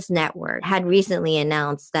Justice Network had recently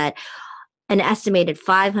announced that an estimated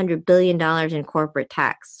 $500 billion in corporate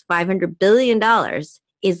tax, $500 billion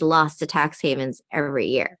is lost to tax havens every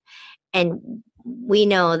year. And we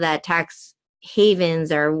know that tax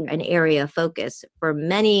havens are an area of focus for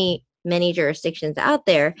many jurisdictions out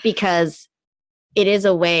there, because it is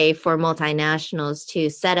a way for multinationals to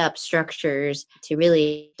set up structures to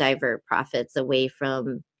really divert profits away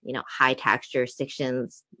from, high tax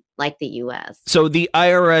jurisdictions like the US. So the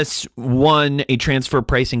IRS won a transfer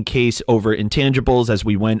pricing case over intangibles. As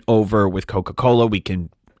we went over with Coca-Cola, we can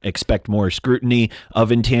expect more scrutiny of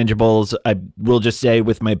intangibles. I will just say,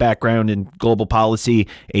 with my background in global policy,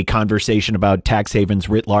 a conversation about tax havens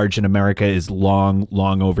writ large in America is long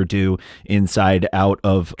overdue inside out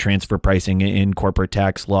of transfer pricing in corporate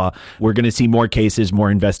tax law. We're going to see more cases, more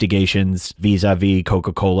investigations vis-a-vis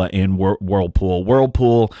Coca-Cola and Whirlpool.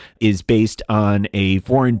 Whirlpool is based on a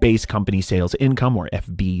foreign-based company sales income, or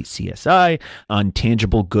FBCSI, on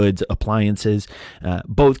tangible goods appliances.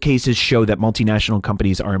 Both cases show that multinational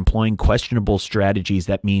companies are employing questionable strategies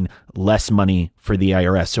that mean less money for the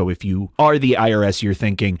IRS. So if you are the IRS, you're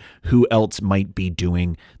thinking, who else might be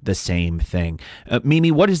doing the same thing? Mimi,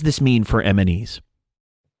 what does this mean for M&Es?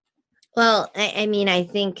 Well, I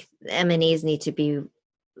think M&Es need to be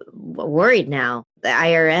worried now. The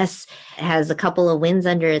IRS has a couple of wins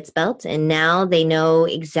under its belt, and now they know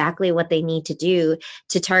exactly what they need to do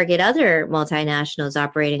to target other multinationals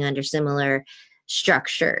operating under similar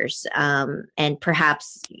structures, and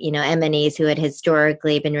perhaps M&Es who had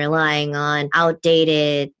historically been relying on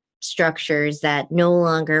outdated structures that no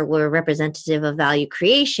longer were representative of value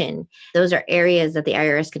creation. Those are areas that the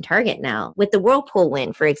IRS can target now. With the Whirlpool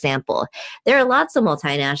win, for example, there are lots of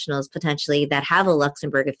multinationals potentially that have a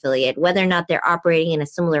Luxembourg affiliate. Whether or not they're operating in a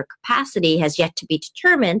similar capacity has yet to be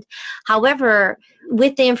determined. However,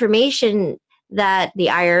 with the information that the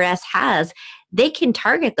IRS has, they can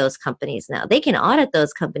target those companies now. They can audit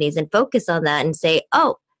those companies and focus on that and say,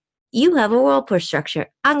 oh, you have a Whirlpool structure.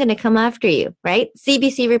 I'm going to come after you, right?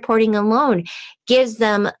 CBC reporting alone gives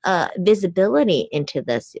them visibility into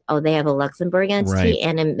this. Oh, they have a Luxembourg entity, right,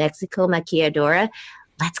 and a Mexico Maquiladora.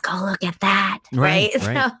 Let's go look at that, right?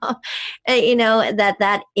 So,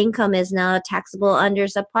 that income is now taxable under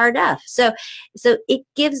Subpart F. So it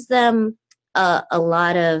gives them a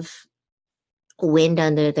lot of wind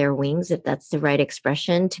under their wings, if that's the right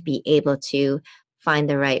expression, to be able to find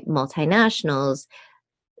the right multinationals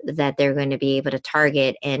that they're going to be able to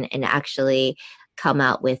target and actually come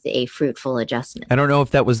out with a fruitful adjustment. I don't know if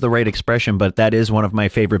that was the right expression, but that is one of my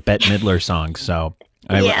favorite Bette Midler songs, so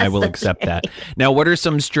I will accept that. Now, what are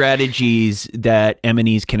some strategies that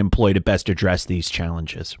M&Es can employ to best address these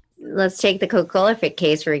challenges? Let's take the Coca-Cola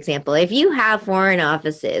case, for example. If you have foreign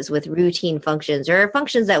offices with routine functions or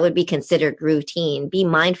functions that would be considered routine, be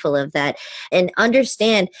mindful of that and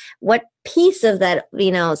understand what piece of that,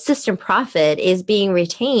 system profit is being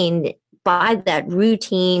retained by that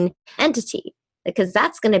routine entity. because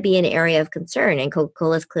that's going to be an area of concern. And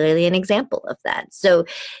Coca-Cola is clearly an example of that. So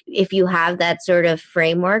if you have that sort of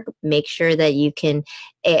framework, make sure that you can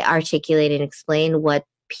articulate and explain what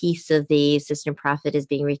piece of the system profit is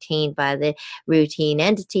being retained by the routine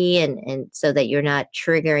entity, and so that you're not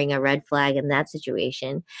triggering a red flag in that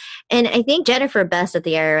situation. And I think Jennifer Best at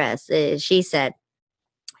the IRS, she said,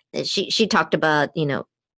 she talked about,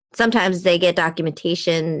 sometimes they get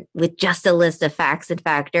documentation with just a list of facts and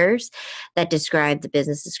factors that describe the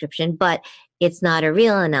business description, but it's not a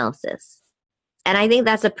real analysis. And I think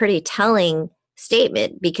that's a pretty telling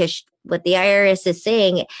statement, because what the IRS is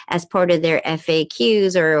saying as part of their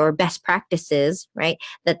FAQs or best practices, right,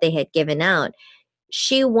 that they had given out,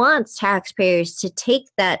 she wants taxpayers to take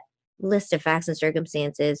that list of facts and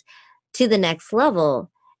circumstances to the next level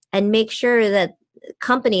and make sure that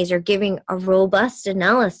companies are giving a robust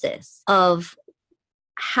analysis of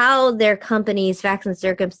how their company's facts and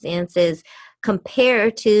circumstances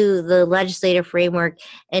compare to the legislative framework,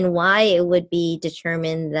 and why it would be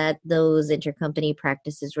determined that those intercompany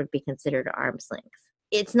practices would be considered arm's length.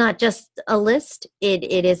 It's not just a list, it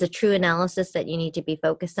is a true analysis that you need to be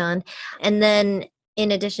focused on. And then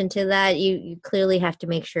in addition to that, you clearly have to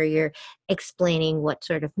make sure you're explaining what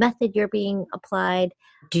sort of method you're being applied.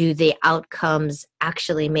 Do the outcomes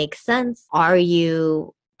actually make sense? Are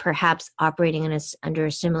you perhaps operating under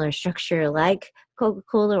a similar structure like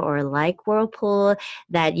Coca-Cola or like Whirlpool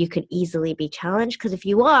that you could easily be challenged? Because if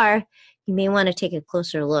you are, you may want to take a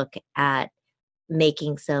closer look at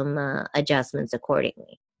making some adjustments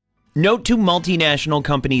accordingly. Note to multinational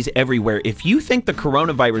companies everywhere, if you think the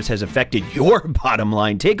coronavirus has affected your bottom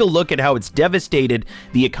line, take a look at how it's devastated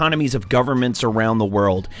the economies of governments around the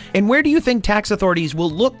world. And where do you think tax authorities will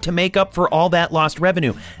look to make up for all that lost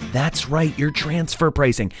revenue? That's right, your transfer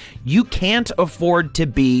pricing. You can't afford to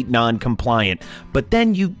be non-compliant, but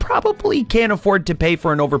then you probably can't afford to pay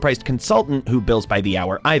for an overpriced consultant who bills by the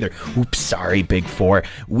hour either. Oops, sorry, Big Four.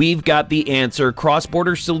 We've got the answer.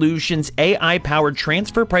 Cross-Border Solutions AI-powered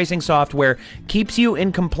transfer pricing software keeps you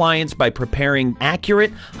in compliance by preparing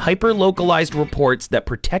accurate, hyper-localized reports that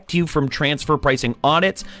protect you from transfer pricing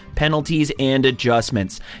audits, penalties, and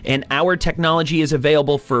adjustments. And our technology is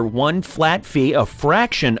available for one flat fee, a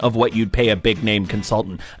fraction of what you'd pay a big-name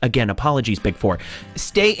consultant. Again, apologies, Big Four.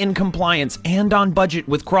 Stay in compliance and on budget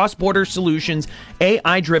with Cross-Border Solutions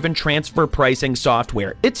AI-driven transfer pricing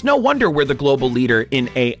software. It's no wonder we're the global leader in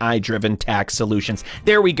AI-driven tax solutions.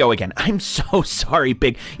 There we go again. I'm so sorry,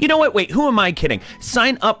 Big. You know what? Wait, who am I kidding?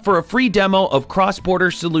 Sign up for a free demo of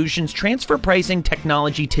Cross-Border Solutions transfer pricing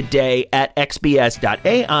technology today at xbs.ai/TP.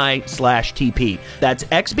 That's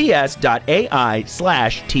xbs.ai/TP.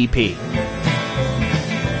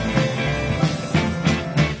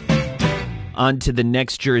 On to the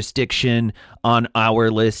next jurisdiction on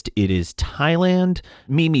our list. It is Thailand.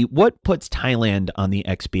 Mimi, what puts Thailand on the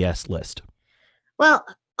XBS list? Well,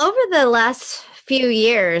 over the last few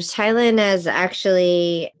years, Thailand has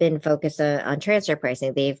actually been focused on transfer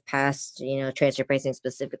pricing. They've passed, transfer pricing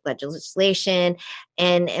specific legislation.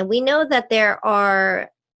 And we know that there are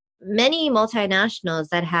many multinationals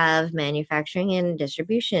that have manufacturing and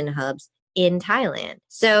distribution hubs in Thailand.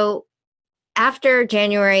 So after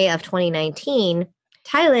January of 2019,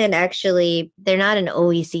 Thailand actually, they're not an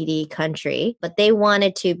OECD country, but they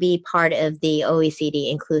wanted to be part of the OECD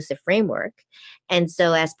inclusive framework. And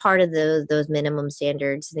so as part of those minimum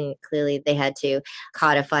standards, clearly they had to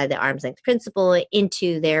codify the arm's length principle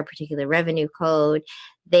into their particular revenue code.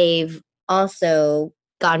 They've also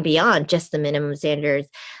gone beyond just the minimum standards.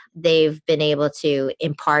 They've been able to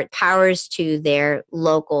impart powers to their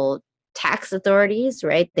local tax authorities,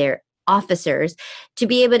 right? Their officers, to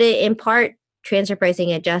be able to impart transfer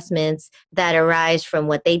pricing adjustments that arise from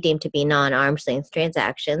what they deem to be non-arm's length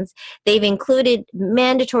transactions. They've included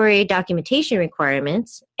mandatory documentation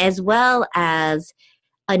requirements as well as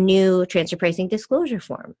a new transfer pricing disclosure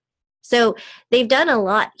form. So they've done a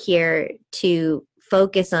lot here to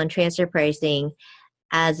focus on transfer pricing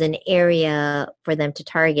as an area for them to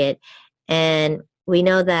target. And we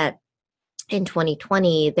know that in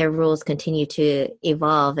 2020, their rules continue to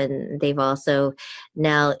evolve, and they've also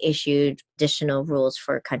now issued additional rules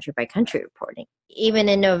for country-by-country reporting. Even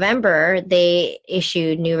in November, they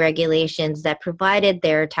issued new regulations that provided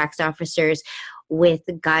their tax officers with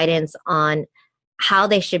guidance on how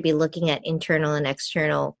they should be looking at internal and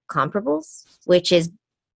external comparables, which is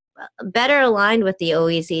better aligned with the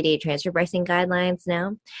OECD transfer pricing guidelines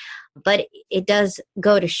now. But it does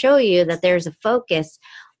go to show you that there's a focus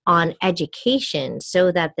on education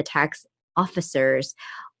so that the tax officers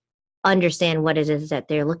understand what it is that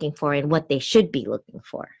they're looking for and what they should be looking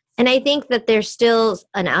for. And I think that there's still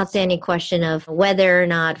an outstanding question of whether or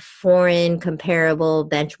not foreign comparable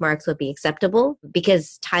benchmarks would be acceptable,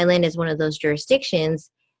 because Thailand is one of those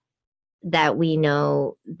jurisdictions that we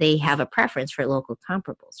know they have a preference for local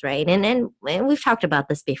comparables, right? And we've talked about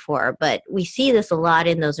this before, but we see this a lot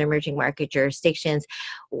in those emerging market jurisdictions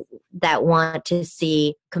that want to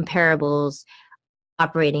see comparables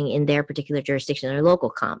operating in their particular jurisdiction or local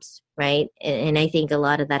comps, right? And I think a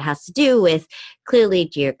lot of that has to do with clearly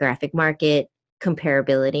geographic market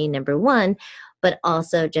comparability, number one, but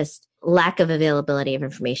also just lack of availability of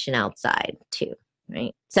information outside too,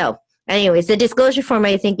 right? So anyways, the disclosure form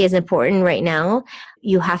I think is important right now.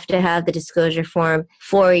 You have to have the disclosure form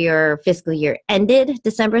for your fiscal year ended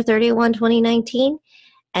December 31, 2019.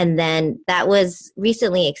 And then that was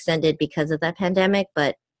recently extended because of that pandemic,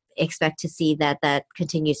 but expect to see that that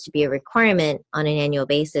continues to be a requirement on an annual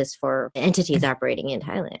basis for entities operating in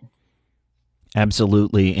Thailand.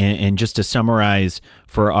 Absolutely. And just to summarize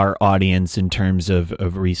for our audience in terms of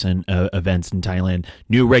recent events in Thailand,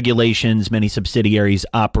 new regulations, many subsidiaries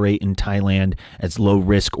operate in Thailand as low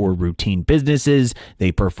risk or routine businesses.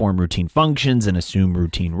 They perform routine functions and assume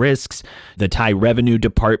routine risks. The Thai Revenue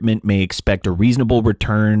Department may expect a reasonable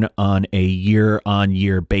return on a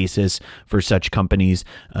year-on-year basis for such companies.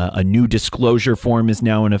 A new disclosure form is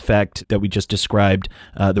now in effect that we just described.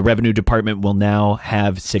 The Revenue Department will now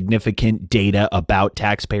have significant data about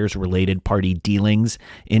taxpayers' related party dealings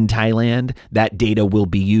in Thailand. That data will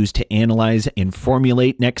be used to analyze and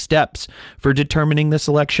formulate next steps for determining the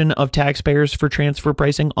selection of taxpayers for transfer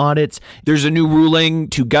pricing audits. There's a new ruling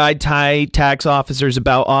to guide Thai tax officers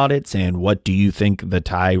about audits. And what do you think the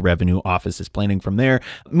Thai Revenue Office is planning from there?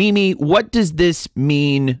 Mimi, what does this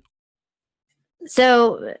mean?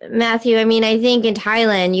 So, Matthew, I mean, I think in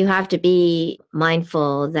Thailand, you have to be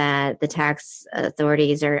mindful that the tax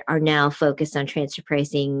authorities are now focused on transfer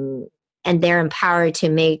pricing, and they're empowered to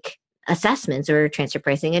make assessments or transfer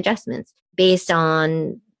pricing adjustments based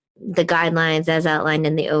on the guidelines as outlined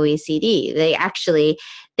in the OECD.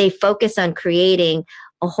 They focus on creating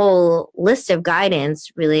a whole list of guidance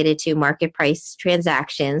related to market price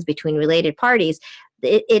transactions between related parties.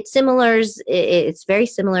 It's very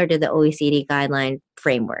similar to the OECD guideline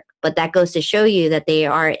framework, but that goes to show you that they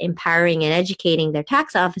are empowering and educating their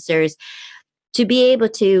tax officers to be able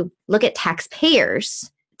to look at taxpayers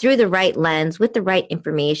through the right lens with the right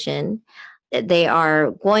information. They are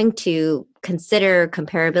going to consider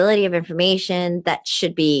comparability of information that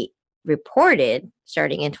should be reported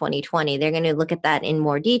starting in 2020. They're going to look at that in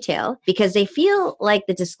more detail because they feel like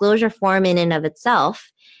the disclosure form in and of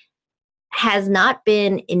itself has not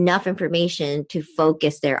been enough information to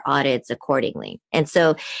focus their audits accordingly. And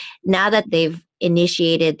so now that they've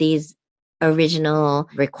initiated these original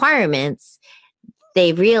requirements,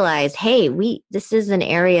 they realize, hey, this is an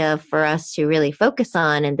area for us to really focus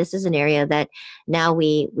on, and this is an area that now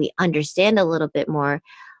we understand a little bit more.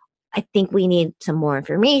 I think we need some more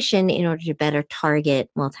information in order to better target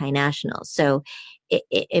multinationals. So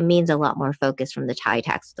it means a lot more focus from the Thai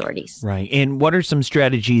tax authorities. Right. And what are some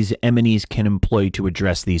strategies M&Es can employ to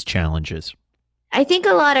address these challenges? I think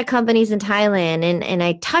a lot of companies in Thailand, and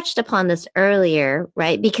I touched upon this earlier,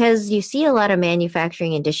 right? Because you see a lot of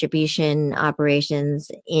manufacturing and distribution operations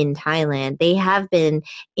in Thailand, they have been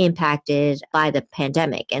impacted by the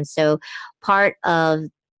pandemic. And so part of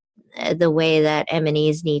the way that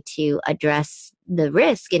M&Es need to address the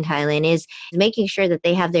risk in Thailand is making sure that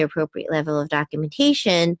they have the appropriate level of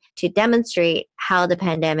documentation to demonstrate how the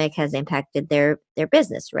pandemic has impacted their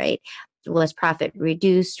business, right? Was profit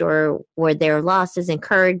reduced, or were there losses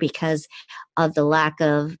incurred because of the lack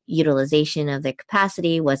of utilization of their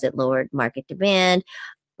capacity? Was it lowered market demand?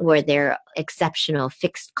 Were there exceptional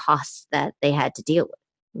fixed costs that they had to deal with?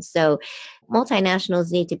 And so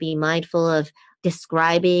multinationals need to be mindful of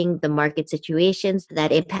describing the market situations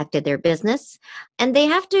that impacted their business. And they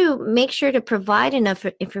have to make sure to provide enough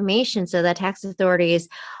information so that tax authorities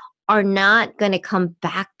are not going to come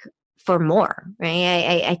back for more,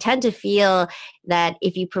 right? I tend to feel that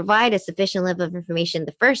if you provide a sufficient level of information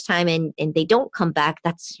the first time and they don't come back,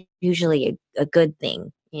 that's usually a good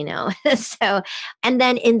thing, you know? So, and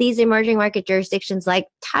then in these emerging market jurisdictions like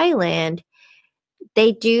Thailand,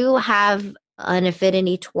 they do have an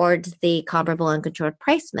affinity towards the comparable uncontrolled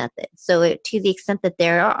price method. So to the extent that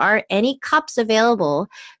there are any cups available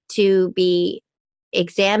to be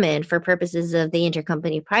examined for purposes of the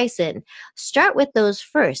intercompany pricing, start with those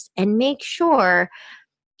first and make sure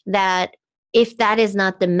that if that is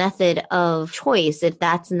not the method of choice, if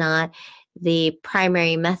that's not the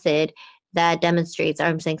primary method that demonstrates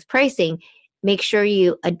arm's length pricing, make sure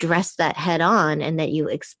you address that head on and that you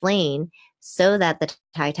explain so that the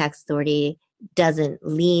Thai tax authority doesn't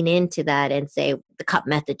lean into that and say the cut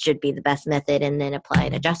method should be the best method and then apply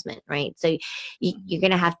an adjustment, right? So you're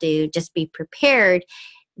going to have to just be prepared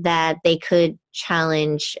that they could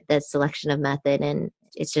challenge the selection of method, and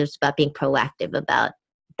it's just about being proactive about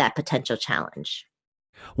that potential challenge.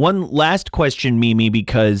 One last question, Mimi,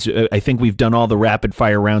 because I think we've done all the rapid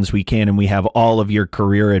fire rounds we can, and we have all of your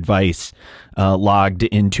career advice logged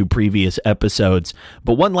into previous episodes.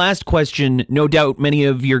 But one last question, no doubt many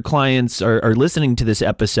of your clients are listening to this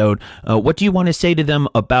episode. What do you want to say to them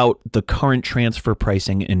about the current transfer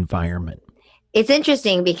pricing environment? It's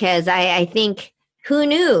interesting because I think who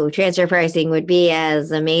knew transfer pricing would be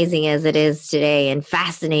as amazing as it is today and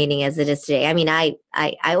fascinating as it is today. I mean, I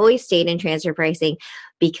always stayed in transfer pricing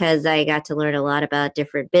because I got to learn a lot about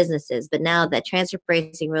different businesses. But now that transfer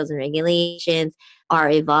pricing rules and regulations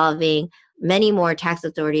are evolving, many more tax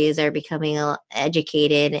authorities are becoming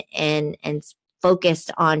educated and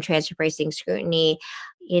focused on transfer pricing scrutiny.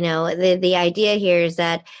 You know, the idea here is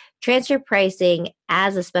that transfer pricing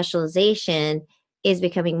as a specialization is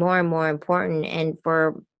becoming more and more important. And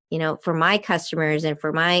for my customers and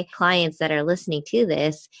for my clients that are listening to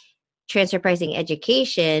this, transfer pricing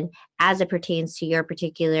education as it pertains to your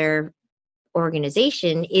particular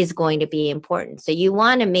organization is going to be important. So you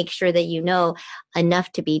want to make sure that you know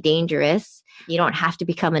enough to be dangerous. You don't have to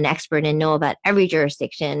become an expert and know about every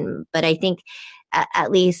jurisdiction, but I think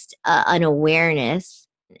at least an awareness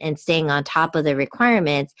and staying on top of the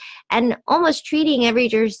requirements and almost treating every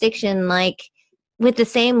jurisdiction like with the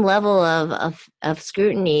same level of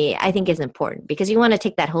scrutiny, I think is important, because you want to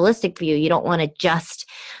take that holistic view. You don't want to just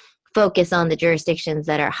focus on the jurisdictions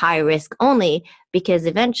that are high risk only, because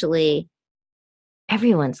eventually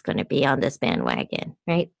everyone's going to be on this bandwagon,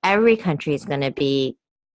 right? Every country is going to be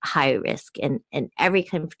high risk, and every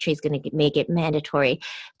country is going to make it mandatory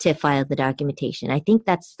to file the documentation. I think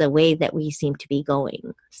that's the way that we seem to be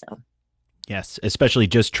going. So. Yes, especially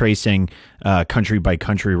just tracing country by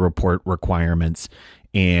country report requirements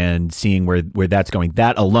and seeing where that's going.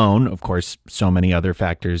 That alone, of course, so many other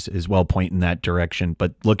factors as well point in that direction.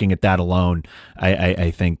 But looking at that alone,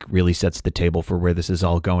 I think really sets the table for where this is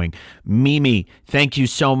all going. Mimi, thank you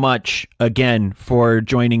so much again for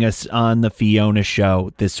joining us on the Fiona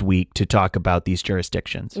Show this week to talk about these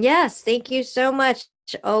jurisdictions. Yes, thank you so much.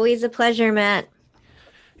 Always a pleasure, Matt.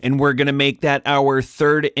 And we're going to make that our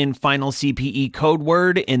third and final CPE code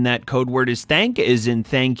word. And that code word is thank, as in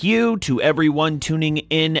thank you to everyone tuning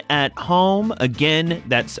in at home. Again,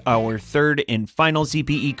 that's our third and final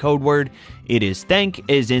CPE code word. It is thank,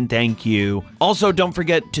 as in thank you. Also, don't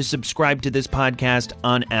forget to subscribe to this podcast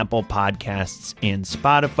on Apple Podcasts and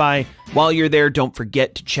Spotify. While you're there, don't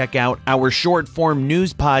forget to check out our short form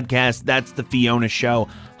news podcast. That's the Fiona Show,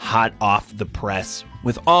 hot off the press,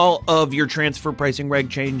 with all of your transfer pricing reg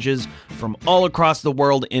changes from all across the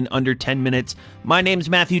world in under 10 minutes. My name's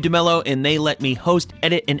Matthew DeMello, and they let me host,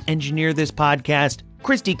 edit, and engineer this podcast.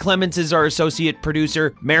 Christy Clements is our associate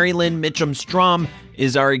producer. Mary Lynn Mitchum-Strom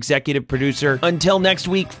is our executive producer. Until next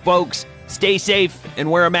week, folks, stay safe and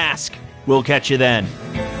wear a mask. We'll catch you then.